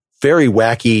this very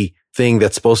wacky thing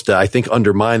that's supposed to, I think,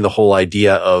 undermine the whole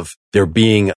idea of there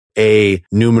being a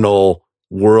noumenal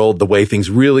world, the way things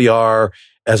really are,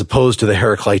 as opposed to the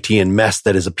Heraclitean mess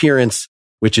that is appearance,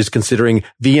 which is considering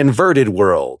the inverted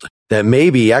world. That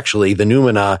maybe actually the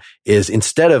noumena is,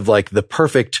 instead of the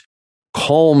perfect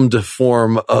calmed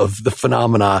form of the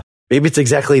phenomena, maybe it's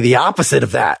exactly the opposite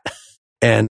of that.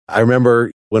 And I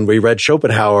remember when we read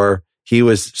Schopenhauer, he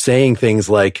was saying things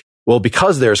like, well,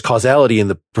 because there's causality in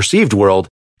the perceived world,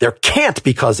 there can't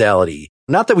be causality.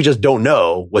 Not that we just don't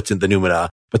know what's in the noumena,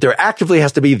 but there actively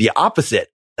has to be the opposite.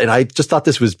 And I just thought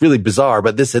this was really bizarre,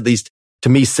 but this at least to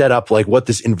me set up what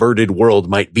this inverted world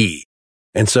might be.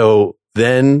 And so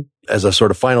then as a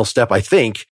sort of final step, I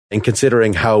think, and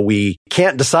considering how we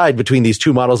can't decide between these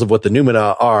two models of what the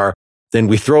noumena are, then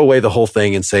we throw away the whole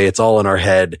thing and say it's all in our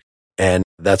head. And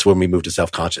that's when we move to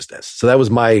self-consciousness. So that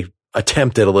was my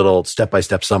attempt at a little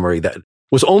step-by-step summary that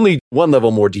was only one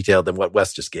level more detailed than what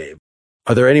Wes just gave.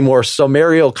 Are there any more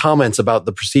summarial comments about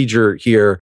the procedure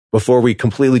here before we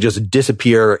completely just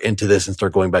disappear into this and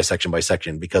start going by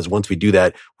section? Because once we do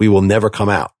that, we will never come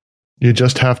out. You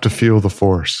just have to feel the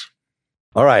force.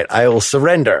 All right, I will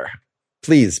surrender.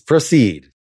 Please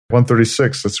proceed.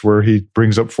 136, that's where he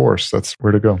brings up force. That's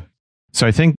where to go. So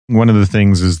I think one of the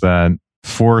things is that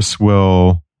force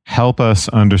will help us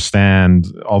understand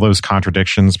all those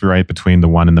contradictions, right, between the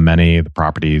one and the many, the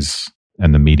properties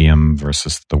and the medium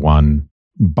versus the one,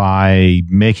 by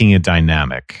making it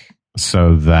dynamic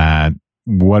so that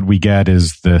what we get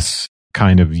is this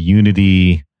kind of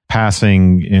unity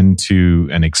passing into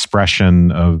an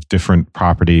expression of different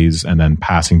properties and then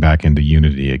passing back into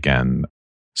unity again.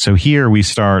 So here we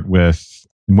start with,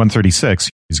 in 136,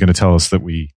 he's going to tell us that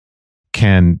we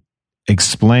can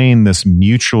explain this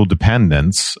mutual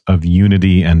dependence of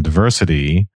unity and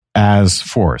diversity as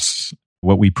force.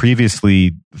 What we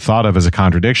previously thought of as a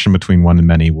contradiction between one and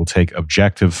many will take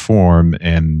objective form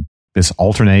in this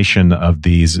alternation of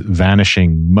these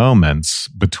vanishing moments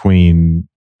between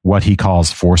what he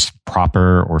calls force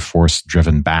proper or force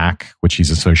driven back, which he's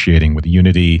associating with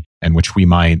unity, and which we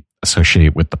might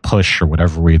associate with the push or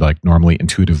whatever we like normally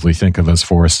intuitively think of as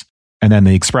force. And then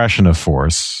the expression of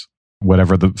force,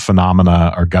 whatever the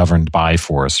phenomena are governed by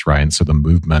force, right? And so the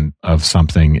movement of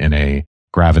something in a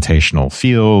gravitational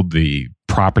field, the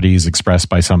properties expressed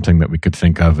by something that we could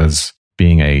think of as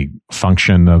being a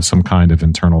function of some kind of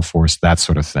internal force, that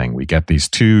sort of thing. We get these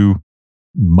two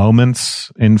moments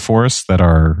in force that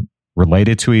are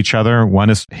related to each other. One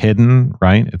is hidden,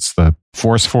 right? It's the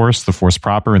force, the force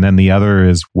proper. And then the other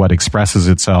is what expresses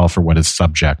itself or what is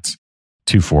subject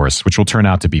to force, which will turn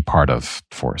out to be part of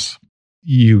force.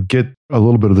 You get a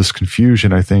little bit of this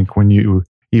confusion, I think, when you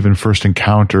even first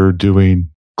encounter doing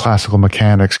classical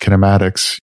mechanics,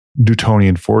 kinematics,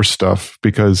 Newtonian force stuff,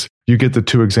 because you get the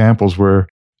two examples where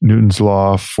Newton's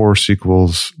law, force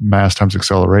equals mass times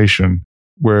acceleration,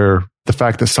 where the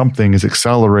fact that something is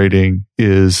accelerating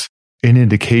is an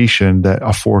indication that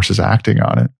a force is acting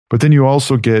on it. But then you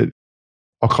also get,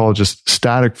 I'll call it just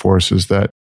static forces, that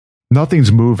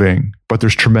nothing's moving, but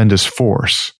there's tremendous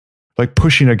force, like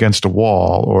pushing against a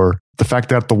wall, or the fact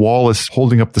that the wall is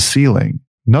holding up the ceiling.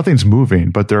 Nothing's moving,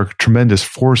 but there are tremendous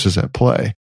forces at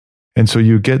play. And so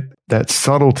you get that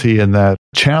subtlety and that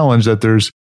challenge that there's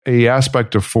an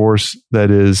aspect of force that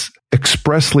is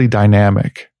expressly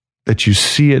dynamic, that you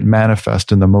see it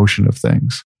manifest in the motion of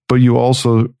things. But you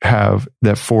also have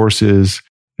that force is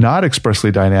not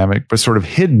expressly dynamic, but sort of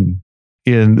hidden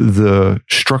in the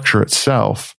structure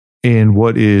itself, in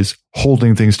what is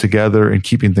holding things together and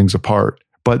keeping things apart.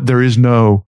 But there is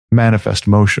no manifest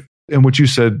motion. And what you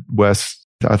said, Wes,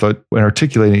 I thought when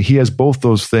articulating it, he has both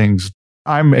those things.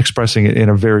 I'm expressing it in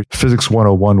a very physics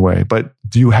 101 way, but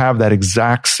do you have that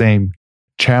exact same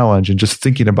challenge and just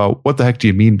thinking about what the heck do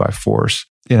you mean by force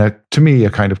in to me,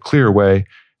 a kind of clear way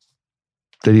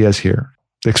that he has here?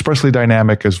 Expressly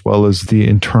dynamic as well as the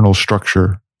internal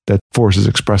structure that force is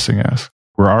expressing as.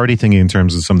 We're already thinking in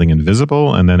terms of something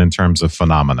invisible and then in terms of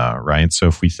phenomena, right? So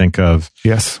if we think of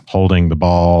holding the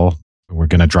ball, we're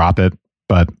going to drop it,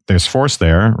 but there's force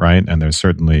there, right? And there's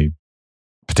certainly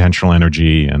potential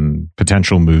energy and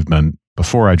potential movement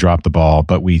before I drop the ball,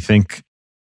 but we think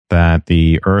that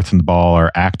the earth and the ball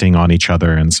are acting on each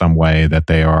other in some way, that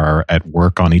they are at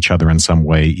work on each other in some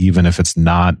way, even if it's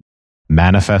not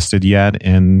manifested yet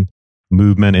in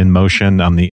movement, in motion,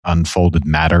 on the unfolded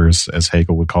matters, as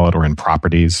Hegel would call it, or in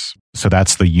properties. So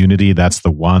that's the unity, that's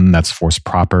the one, that's force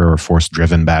proper or force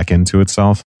driven back into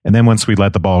itself. And then once we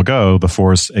let the ball go, the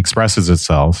force expresses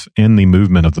itself in the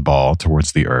movement of the ball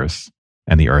towards the earth.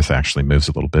 And the earth actually moves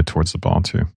a little bit towards the ball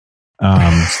too.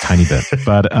 It's a tiny bit.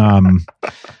 But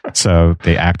so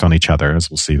they act on each other, as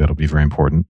we'll see. That'll be very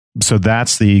important. So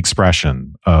that's the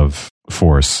expression of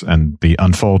force and the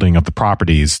unfolding of the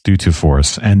properties due to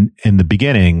force. And in the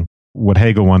beginning, what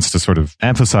Hegel wants to sort of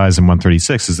emphasize in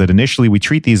 136 is that initially we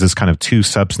treat these as kind of two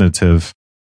substantive,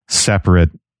 separate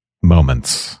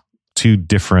moments, two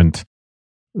different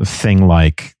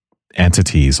thing-like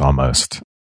entities almost.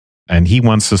 And he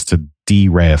wants us to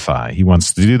de-reify. He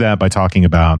wants to do that by talking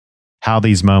about how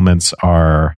these moments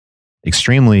are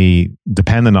extremely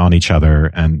dependent on each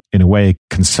other, and in a way,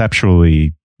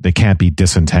 conceptually, they can't be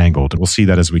disentangled. We'll see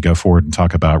that as we go forward and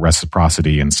talk about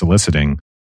reciprocity and soliciting.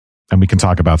 And we can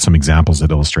talk about some examples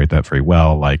that illustrate that very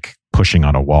well, like pushing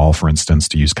on a wall, for instance,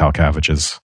 to use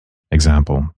Kalkavich's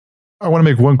example. I want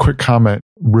to make one quick comment,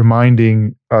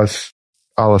 reminding us,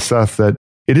 a la Seth, that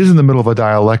it is in the middle of a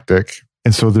dialectic.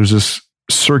 And so there's this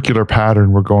circular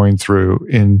pattern we're going through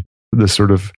in this sort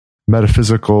of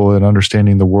metaphysical and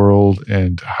understanding the world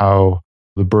and how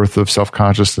the birth of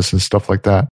self-consciousness and stuff like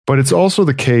that. But it's also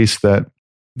the case that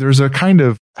there's a kind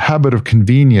of habit of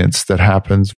convenience that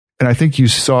happens. And I think you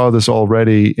saw this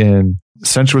already in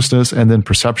sensuousness and then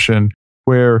perception,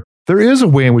 where there is a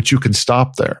way in which you can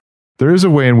stop there. There is a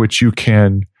way in which you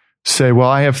can say, well,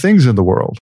 I have things in the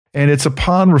world. And it's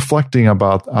upon reflecting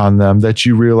on them that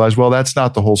you realize, well, that's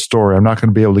not the whole story. I'm not going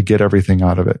to be able to get everything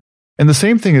out of it. And the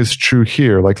same thing is true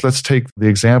here. Like, let's take the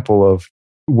example of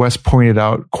Wes pointed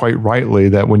out quite rightly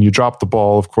that when you drop the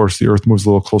ball, of course, the earth moves a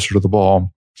little closer to the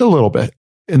ball, a little bit.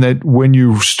 And that when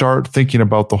you start thinking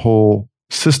about the whole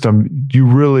system, you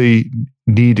really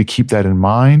need to keep that in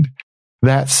mind.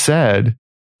 That said,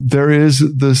 there is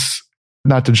this,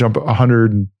 not to jump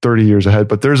 130 years ahead,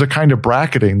 but there's a kind of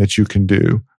bracketing that you can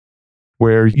do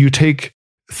where you take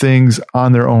things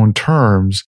on their own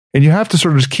terms, and you have to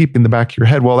sort of just keep in the back of your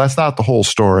head, well, that's not the whole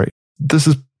story. This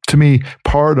is, to me,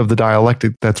 part of the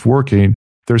dialectic that's working.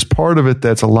 There's part of it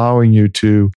that's allowing you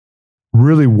to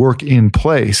really work in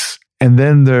place. And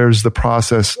then there's the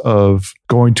process of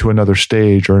going to another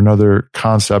stage or another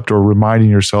concept or reminding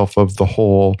yourself of the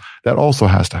whole that also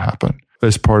has to happen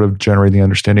as part of generating the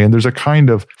understanding. And there's a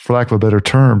kind of, for lack of a better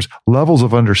terms, levels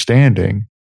of understanding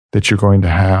that you're going to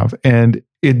have. And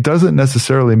it doesn't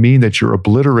necessarily mean that you're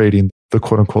obliterating the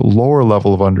quote unquote lower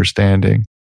level of understanding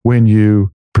when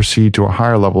you proceed to a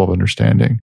higher level of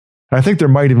understanding. And I think there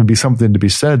might even be something to be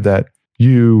said that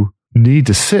you need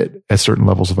to sit at certain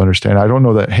levels of understanding. I don't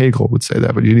know that Hegel would say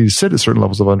that, but you need to sit at certain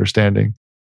levels of understanding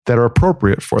that are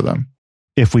appropriate for them.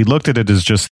 If we looked at it as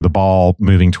just the ball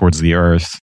moving towards the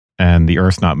earth and the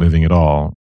earth not moving at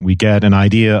all, we get an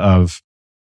idea of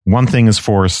one thing is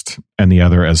forced and the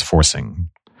other as forcing.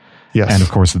 Yes. And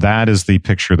of course, that is the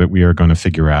picture that we are going to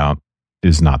figure out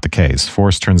is not the case.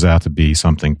 Force turns out to be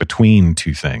something between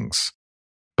two things,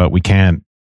 but we can't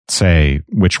say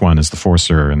which one is the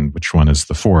forcer and which one is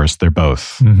the force. They're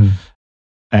both. Mm-hmm.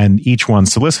 And each one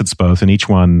solicits both, and each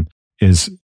one is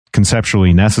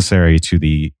conceptually necessary to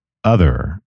the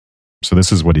other. So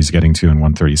this is what he's getting to in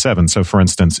 137. So for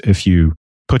instance, if you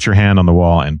put your hand on the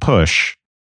wall and push,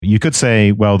 you could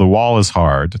say, well, the wall is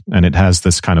hard and it has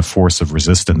this kind of force of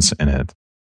resistance in it.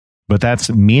 But that's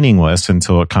meaningless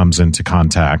until it comes into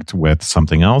contact with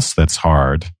something else that's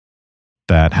hard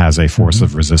that has a force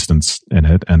of resistance in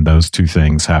it. And those two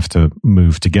things have to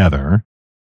move together.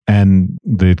 And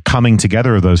the coming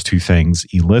together of those two things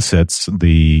elicits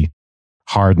the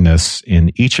hardness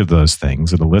in each of those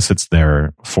things. It elicits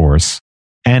their force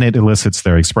and it elicits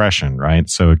their expression, right?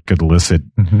 So it could elicit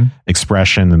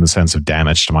expression in the sense of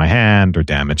damage to my hand or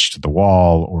damage to the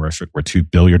wall, or if it were two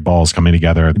billiard balls coming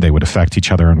together, they would affect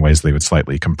each other in ways they would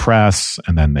slightly compress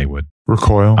and then they would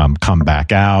recoil, come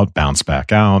back out, bounce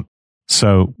back out.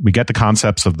 So we get the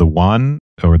concepts of the one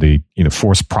or the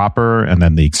force proper and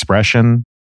then the expression.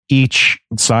 Each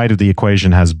side of the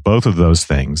equation has both of those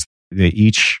things. They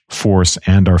each force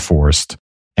and are forced.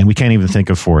 And we can't even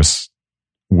think of force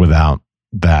without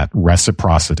that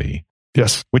reciprocity.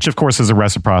 Yes. Which, of course, is a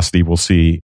reciprocity we'll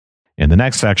see in the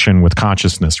next section with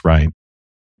consciousness, right?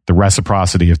 The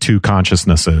reciprocity of two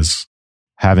consciousnesses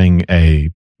having a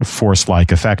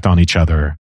force-like effect on each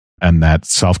other, and that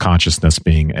self-consciousness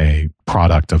being a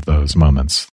product of those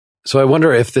moments. So I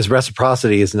wonder if this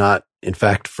reciprocity is not, in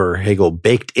fact, for Hegel,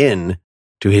 baked in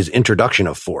to his introduction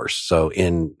of force. So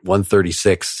in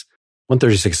 136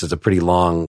 is a pretty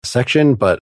long section,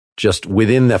 but just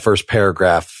within that first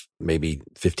paragraph, maybe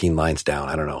 15 lines down,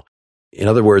 I don't know. In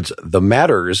other words, the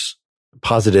matters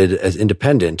posited as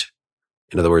independent,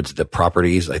 in other words, the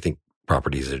properties, I think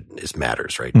properties is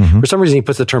matters, right? Mm-hmm. For some reason, he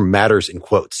puts the term matters in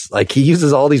quotes. Like he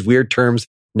uses all these weird terms,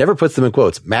 never puts them in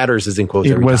quotes. Matters is in quotes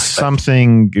every time.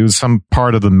 It was some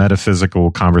part of the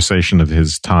metaphysical conversation of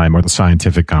his time or the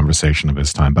scientific conversation of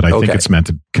his time. But I think it's meant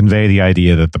to convey the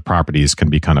idea that the properties can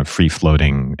be kind of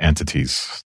free-floating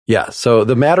entities. Yeah. So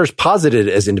the matters posited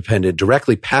as independent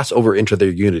directly pass over into their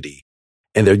unity,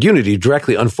 and their unity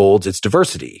directly unfolds its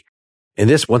diversity. And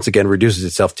this, once again, reduces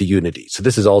itself to unity. So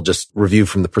this is all just review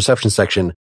from the perception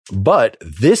section. But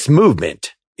this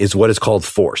movement is what is called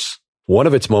force. One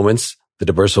of its moments, the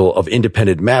dispersal of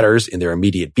independent matters in their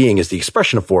immediate being, is the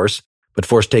expression of force, but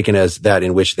force taken as that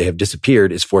in which they have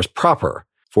disappeared is force proper,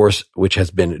 force which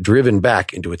has been driven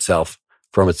back into itself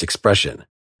from its expression.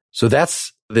 So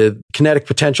that's the kinetic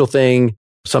potential thing.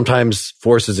 Sometimes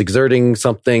force is exerting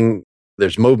something.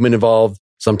 There's movement involved.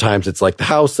 Sometimes it's like the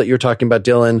house that you're talking about,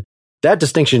 Dylan. That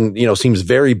distinction, seems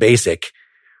very basic,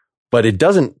 but it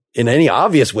doesn't in any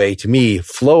obvious way to me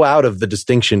flow out of the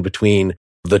distinction between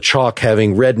the chalk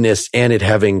having redness and it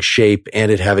having shape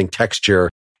and it having texture,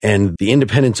 and the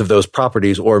independence of those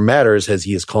properties or matters, as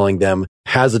he is calling them,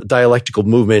 has a dialectical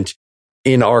movement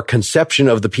in our conception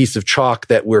of the piece of chalk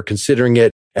that we're considering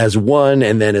it as one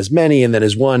and then as many and then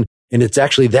as one. And it's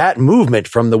actually that movement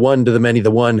from the one to the many, the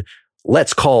one,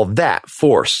 let's call that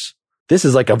force. This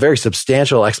is like a very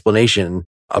substantial explanation,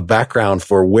 a background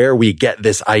for where we get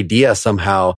this idea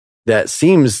somehow that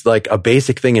seems like a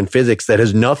basic thing in physics that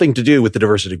has nothing to do with the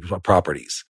diversity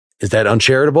properties. Is that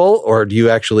uncharitable, or do you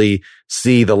actually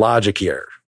see the logic here?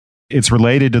 It's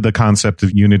related to the concept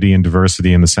of unity and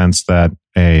diversity in the sense that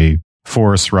a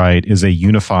force, right, is a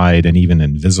unified and even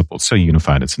invisible, so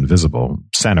unified it's invisible,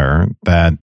 center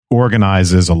that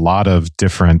organizes a lot of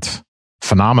different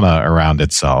phenomena around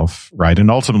itself, right? And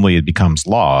ultimately it becomes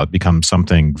law. It becomes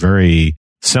something very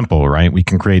simple, right? We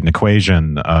can create an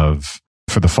equation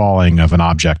for the falling of an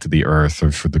object to the earth,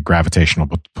 or for the gravitational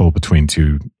pull between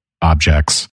two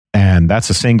objects. And that's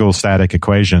a single static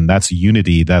equation. That's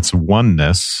unity. That's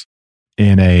oneness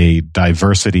in a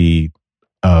diversity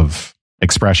of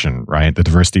expression, right? The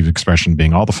diversity of expression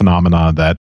being all the phenomena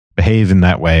that behave in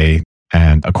that way.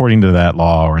 And according to that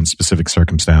law, or in specific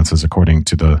circumstances, according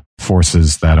to the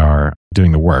forces that are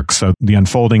doing the work. So the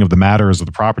unfolding of the matters or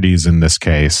the properties in this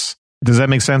case, does that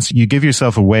make sense? You give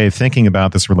yourself a way of thinking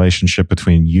about this relationship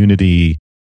between unity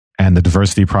and the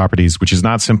diversity properties, which is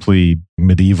not simply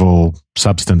medieval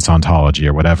substance ontology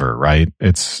or whatever, right?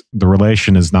 The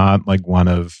relation is not like one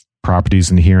of properties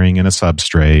inhering in a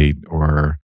substrate,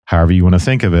 or however you want to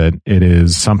think of it. It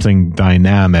is something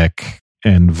dynamic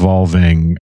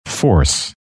involving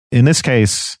force. In this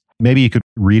case, maybe you could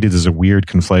read it as a weird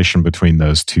conflation between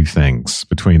those two things,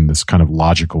 between this kind of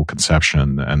logical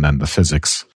conception and then the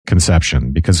physics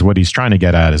conception, because what he's trying to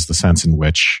get at is the sense in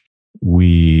which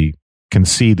we can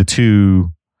see the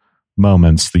two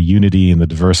moments, the unity and the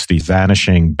diversity,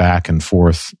 vanishing back and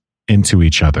forth into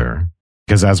each other.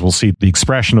 Because as we'll see, the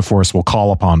expression of force will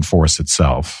call upon force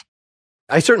itself.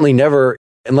 I certainly never,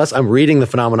 unless I'm reading the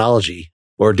phenomenology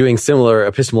or doing similar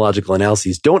epistemological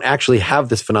analyses, don't actually have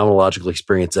this phenomenological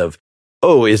experience of,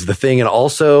 oh, is the thing an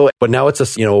also, but now it's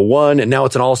a one, and now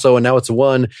it's an also, and now it's a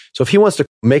one. So if he wants to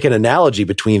make an analogy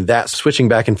between that, switching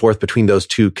back and forth between those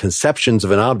two conceptions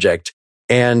of an object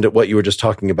and what you were just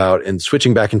talking about, and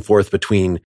switching back and forth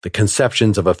between the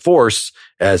conceptions of a force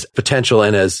as potential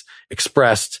and as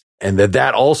expressed, and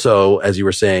that also, as you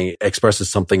were saying, expresses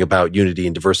something about unity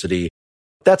and diversity,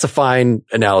 that's a fine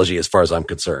analogy as far as I'm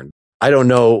concerned. I don't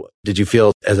know, did you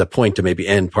feel, as a point to maybe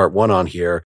end part one on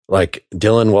here, like,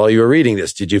 Dylan, while you were reading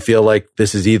this, did you feel like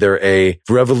this is either a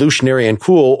revolutionary and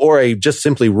cool or a just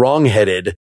simply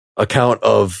wrong-headed account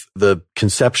of the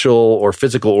conceptual or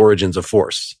physical origins of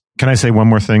force? Can I say one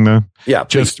more thing, though? Yeah,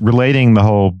 please. Just relating the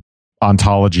whole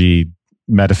ontology,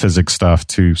 metaphysics stuff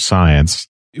to science.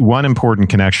 One important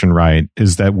connection, right,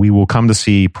 is that we will come to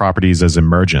see properties as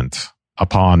emergent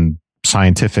upon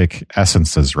scientific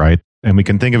essences, right? And we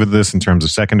can think of this in terms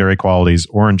of secondary qualities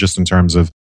or in terms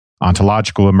of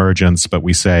ontological emergence, but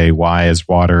we say, why is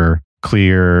water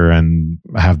clear and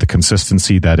have the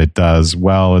consistency that it does?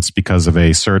 Well, it's because of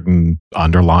a certain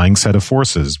underlying set of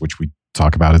forces, which we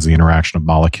talk about as the interaction of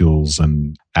molecules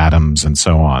and atoms and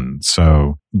so on.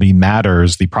 So the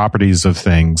matters, the properties of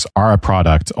things are a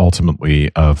product ultimately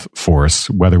of force,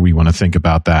 whether we want to think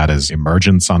about that as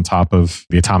emergence on top of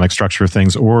the atomic structure of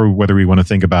things, or whether we want to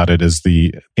think about it as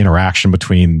the interaction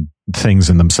between things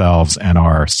in themselves and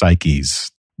our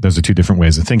psyches. Those are two different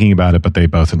ways of thinking about it, but they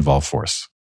both involve force.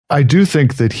 I do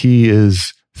think that he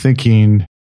is thinking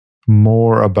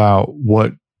more about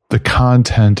what the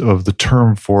content of the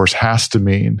term force has to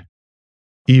mean,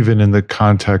 even in the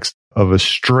context of a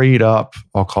straight up,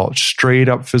 I'll call it straight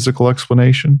up physical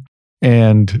explanation,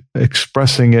 and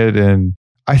expressing it. And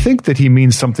I think that he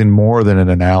means something more than an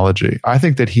analogy. I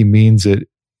think that he means it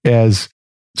as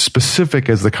specific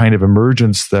as the kind of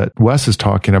emergence that Wes is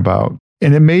talking about.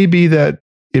 And it may be that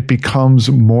it becomes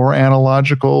more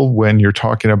analogical when you're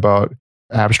talking about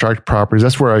abstract properties.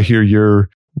 That's where I hear you're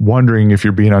wondering if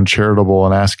you're being uncharitable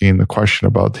and asking the question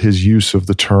about his use of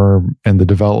the term and the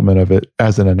development of it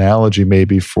as an analogy,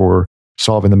 maybe for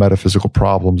solving the metaphysical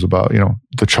problems about,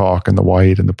 the chalk and the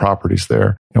white and the properties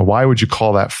there. Why would you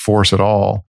call that force at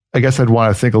all? I guess I'd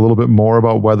want to think a little bit more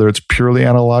about whether it's purely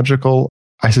analogical.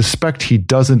 I suspect he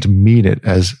doesn't mean it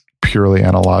as purely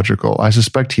analogical. I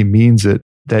suspect he means it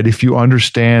that if you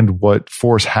understand what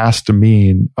force has to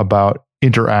mean about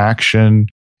interaction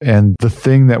and the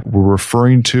thing that we're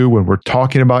referring to when we're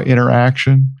talking about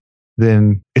interaction,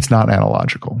 then it's not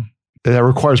analogical. That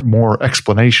requires more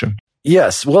explanation.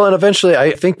 Yes. Well, and eventually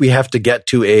I think we have to get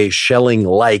to a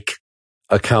Schelling-like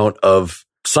account of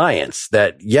science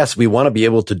that, yes, we want to be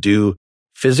able to do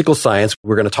physical science.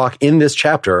 We're going to talk in this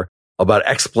chapter about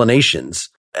explanations.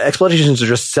 Explanations are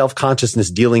just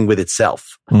self-consciousness dealing with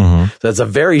itself. Mm-hmm. So that's a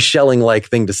very Schelling-like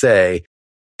thing to say.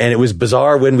 And it was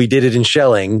bizarre when we did it in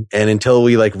Schelling, and until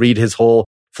we read his whole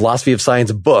philosophy of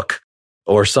science book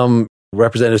or some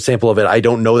representative sample of it, I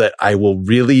don't know that I will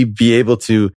really be able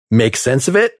to make sense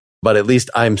of it. but at least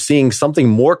I'm seeing something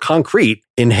more concrete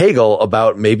in Hegel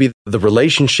about maybe the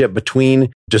relationship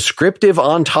between descriptive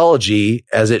ontology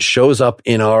as it shows up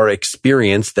in our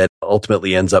experience that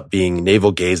ultimately ends up being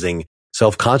navel-gazing,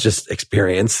 self-conscious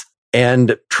experience,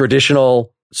 and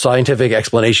traditional scientific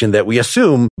explanation that we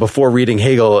assume before reading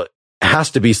Hegel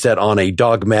has to be set on a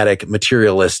dogmatic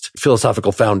materialist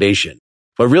philosophical foundation.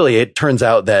 But really, it turns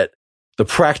out that the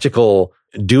practical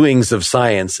doings of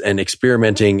science and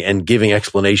experimenting and giving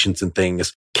explanations and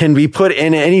things can be put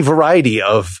in any variety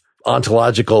of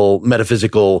ontological,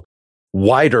 metaphysical,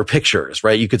 wider pictures,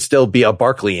 right? You could still be a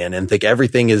Berkeleyan and think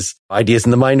everything is ideas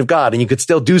in the mind of God. And you could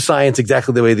still do science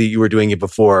exactly the way that you were doing it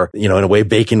before, in a way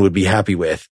Bacon would be happy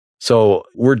with. So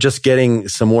we're just getting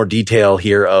some more detail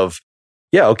here of,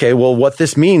 what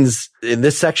this means in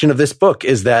this section of this book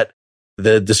is that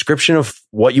the description of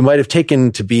what you might have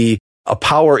taken to be a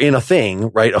power in a thing,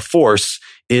 right? A force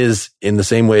is in the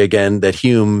same way, again, that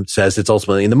Hume says it's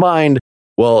ultimately in the mind.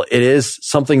 Well, it is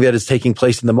something that is taking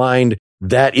place in the mind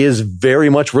that is very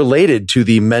much related to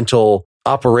the mental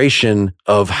operation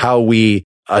of how we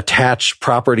attach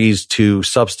properties to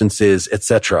substances,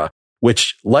 etc.,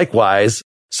 which likewise,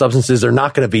 substances are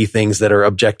not going to be things that are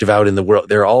objective out in the world.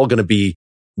 They're all going to be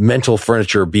mental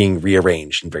furniture being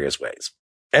rearranged in various ways,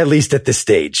 at least at this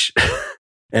stage.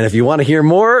 And if you want to hear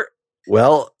more,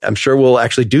 well, I'm sure we'll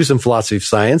actually do some philosophy of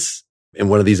science in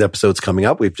one of these episodes coming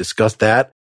up. We've discussed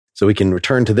that, so we can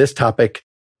return to this topic.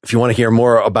 If you want to hear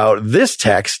more about this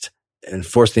text and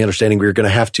force the understanding, we're going to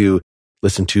have to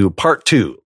listen to part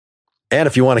 2. And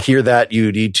if you want to hear that,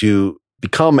 you need to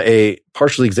become a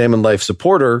Partially Examined Life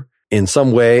supporter in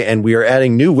some way. And we are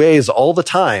adding new ways all the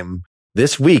time.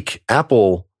 This week,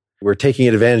 Apple, we're taking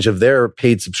advantage of their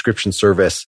paid subscription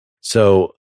service.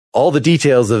 So all the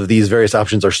details of these various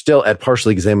options are still at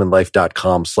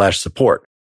partiallyexaminedlife.com/support.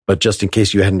 But just in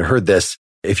case you hadn't heard this,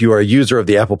 if you are a user of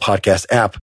the Apple Podcast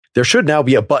app, there should now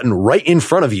be a button right in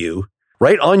front of you,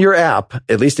 right on your app.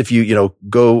 At least if you,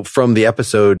 go from the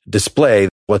episode display,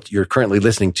 what you're currently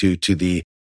listening to the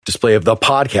display of the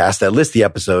podcast that lists the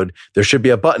episode, there should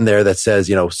be a button there that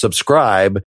says,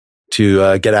 subscribe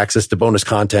to get access to bonus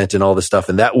content and all this stuff.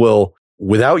 And that will,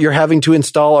 without your having to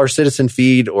install our Citizen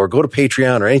feed or go to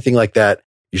Patreon or anything like that,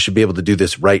 you should be able to do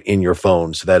this right in your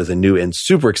phone. So that is a new and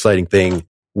super exciting thing.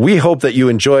 We hope that you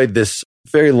enjoyed this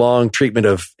very long treatment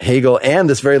of Hegel and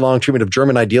this very long treatment of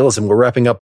German idealism. We're wrapping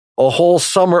up a whole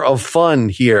summer of fun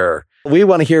here. We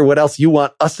want to hear what else you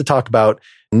want us to talk about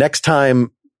next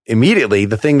time. Immediately,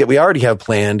 the thing that we already have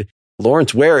planned,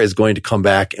 Lawrence Ware is going to come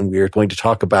back and we are going to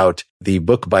talk about the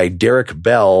book by Derek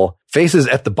Bell, Faces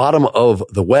at the Bottom of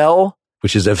the Well,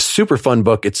 which is a super fun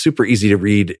book. It's super easy to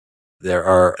read. There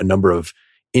are a number of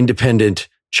independent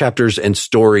chapters and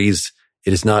stories.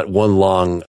 It is not one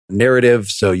long narrative,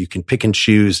 so you can pick and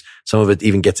choose. Some of it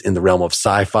even gets in the realm of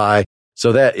sci-fi.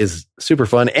 So that is super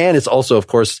fun. And it's also, of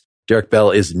course, Derek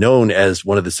Bell is known as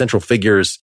one of the central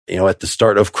figures, at the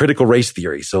start of critical race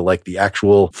theory. So like the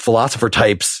actual philosopher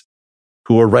types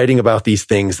who are writing about these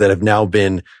things that have now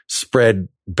been spread,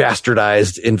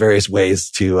 bastardized in various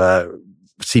ways to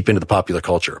seep into the popular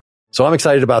culture. So I'm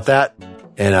excited about that.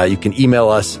 And you can email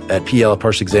us at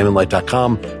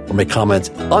pl@partiallyexaminedlife.com or make comments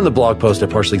on the blog post at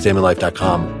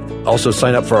partiallyexaminedlife.com. Also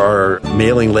sign up for our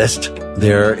mailing list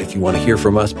there if you want to hear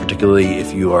from us, particularly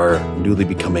if you are newly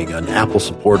becoming an Apple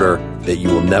supporter that you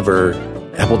will never...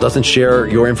 Apple doesn't share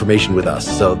your information with us.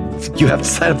 So you have to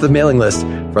sign up for the mailing list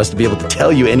for us to be able to tell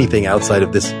you anything outside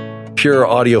of this pure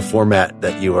audio format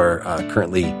that you are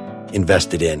currently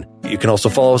invested in. You can also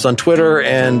follow us on Twitter,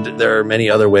 and there are many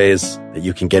other ways that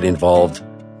you can get involved.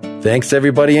 Thanks,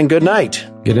 everybody, and good night.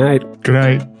 Good night. Good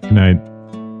night. Good night.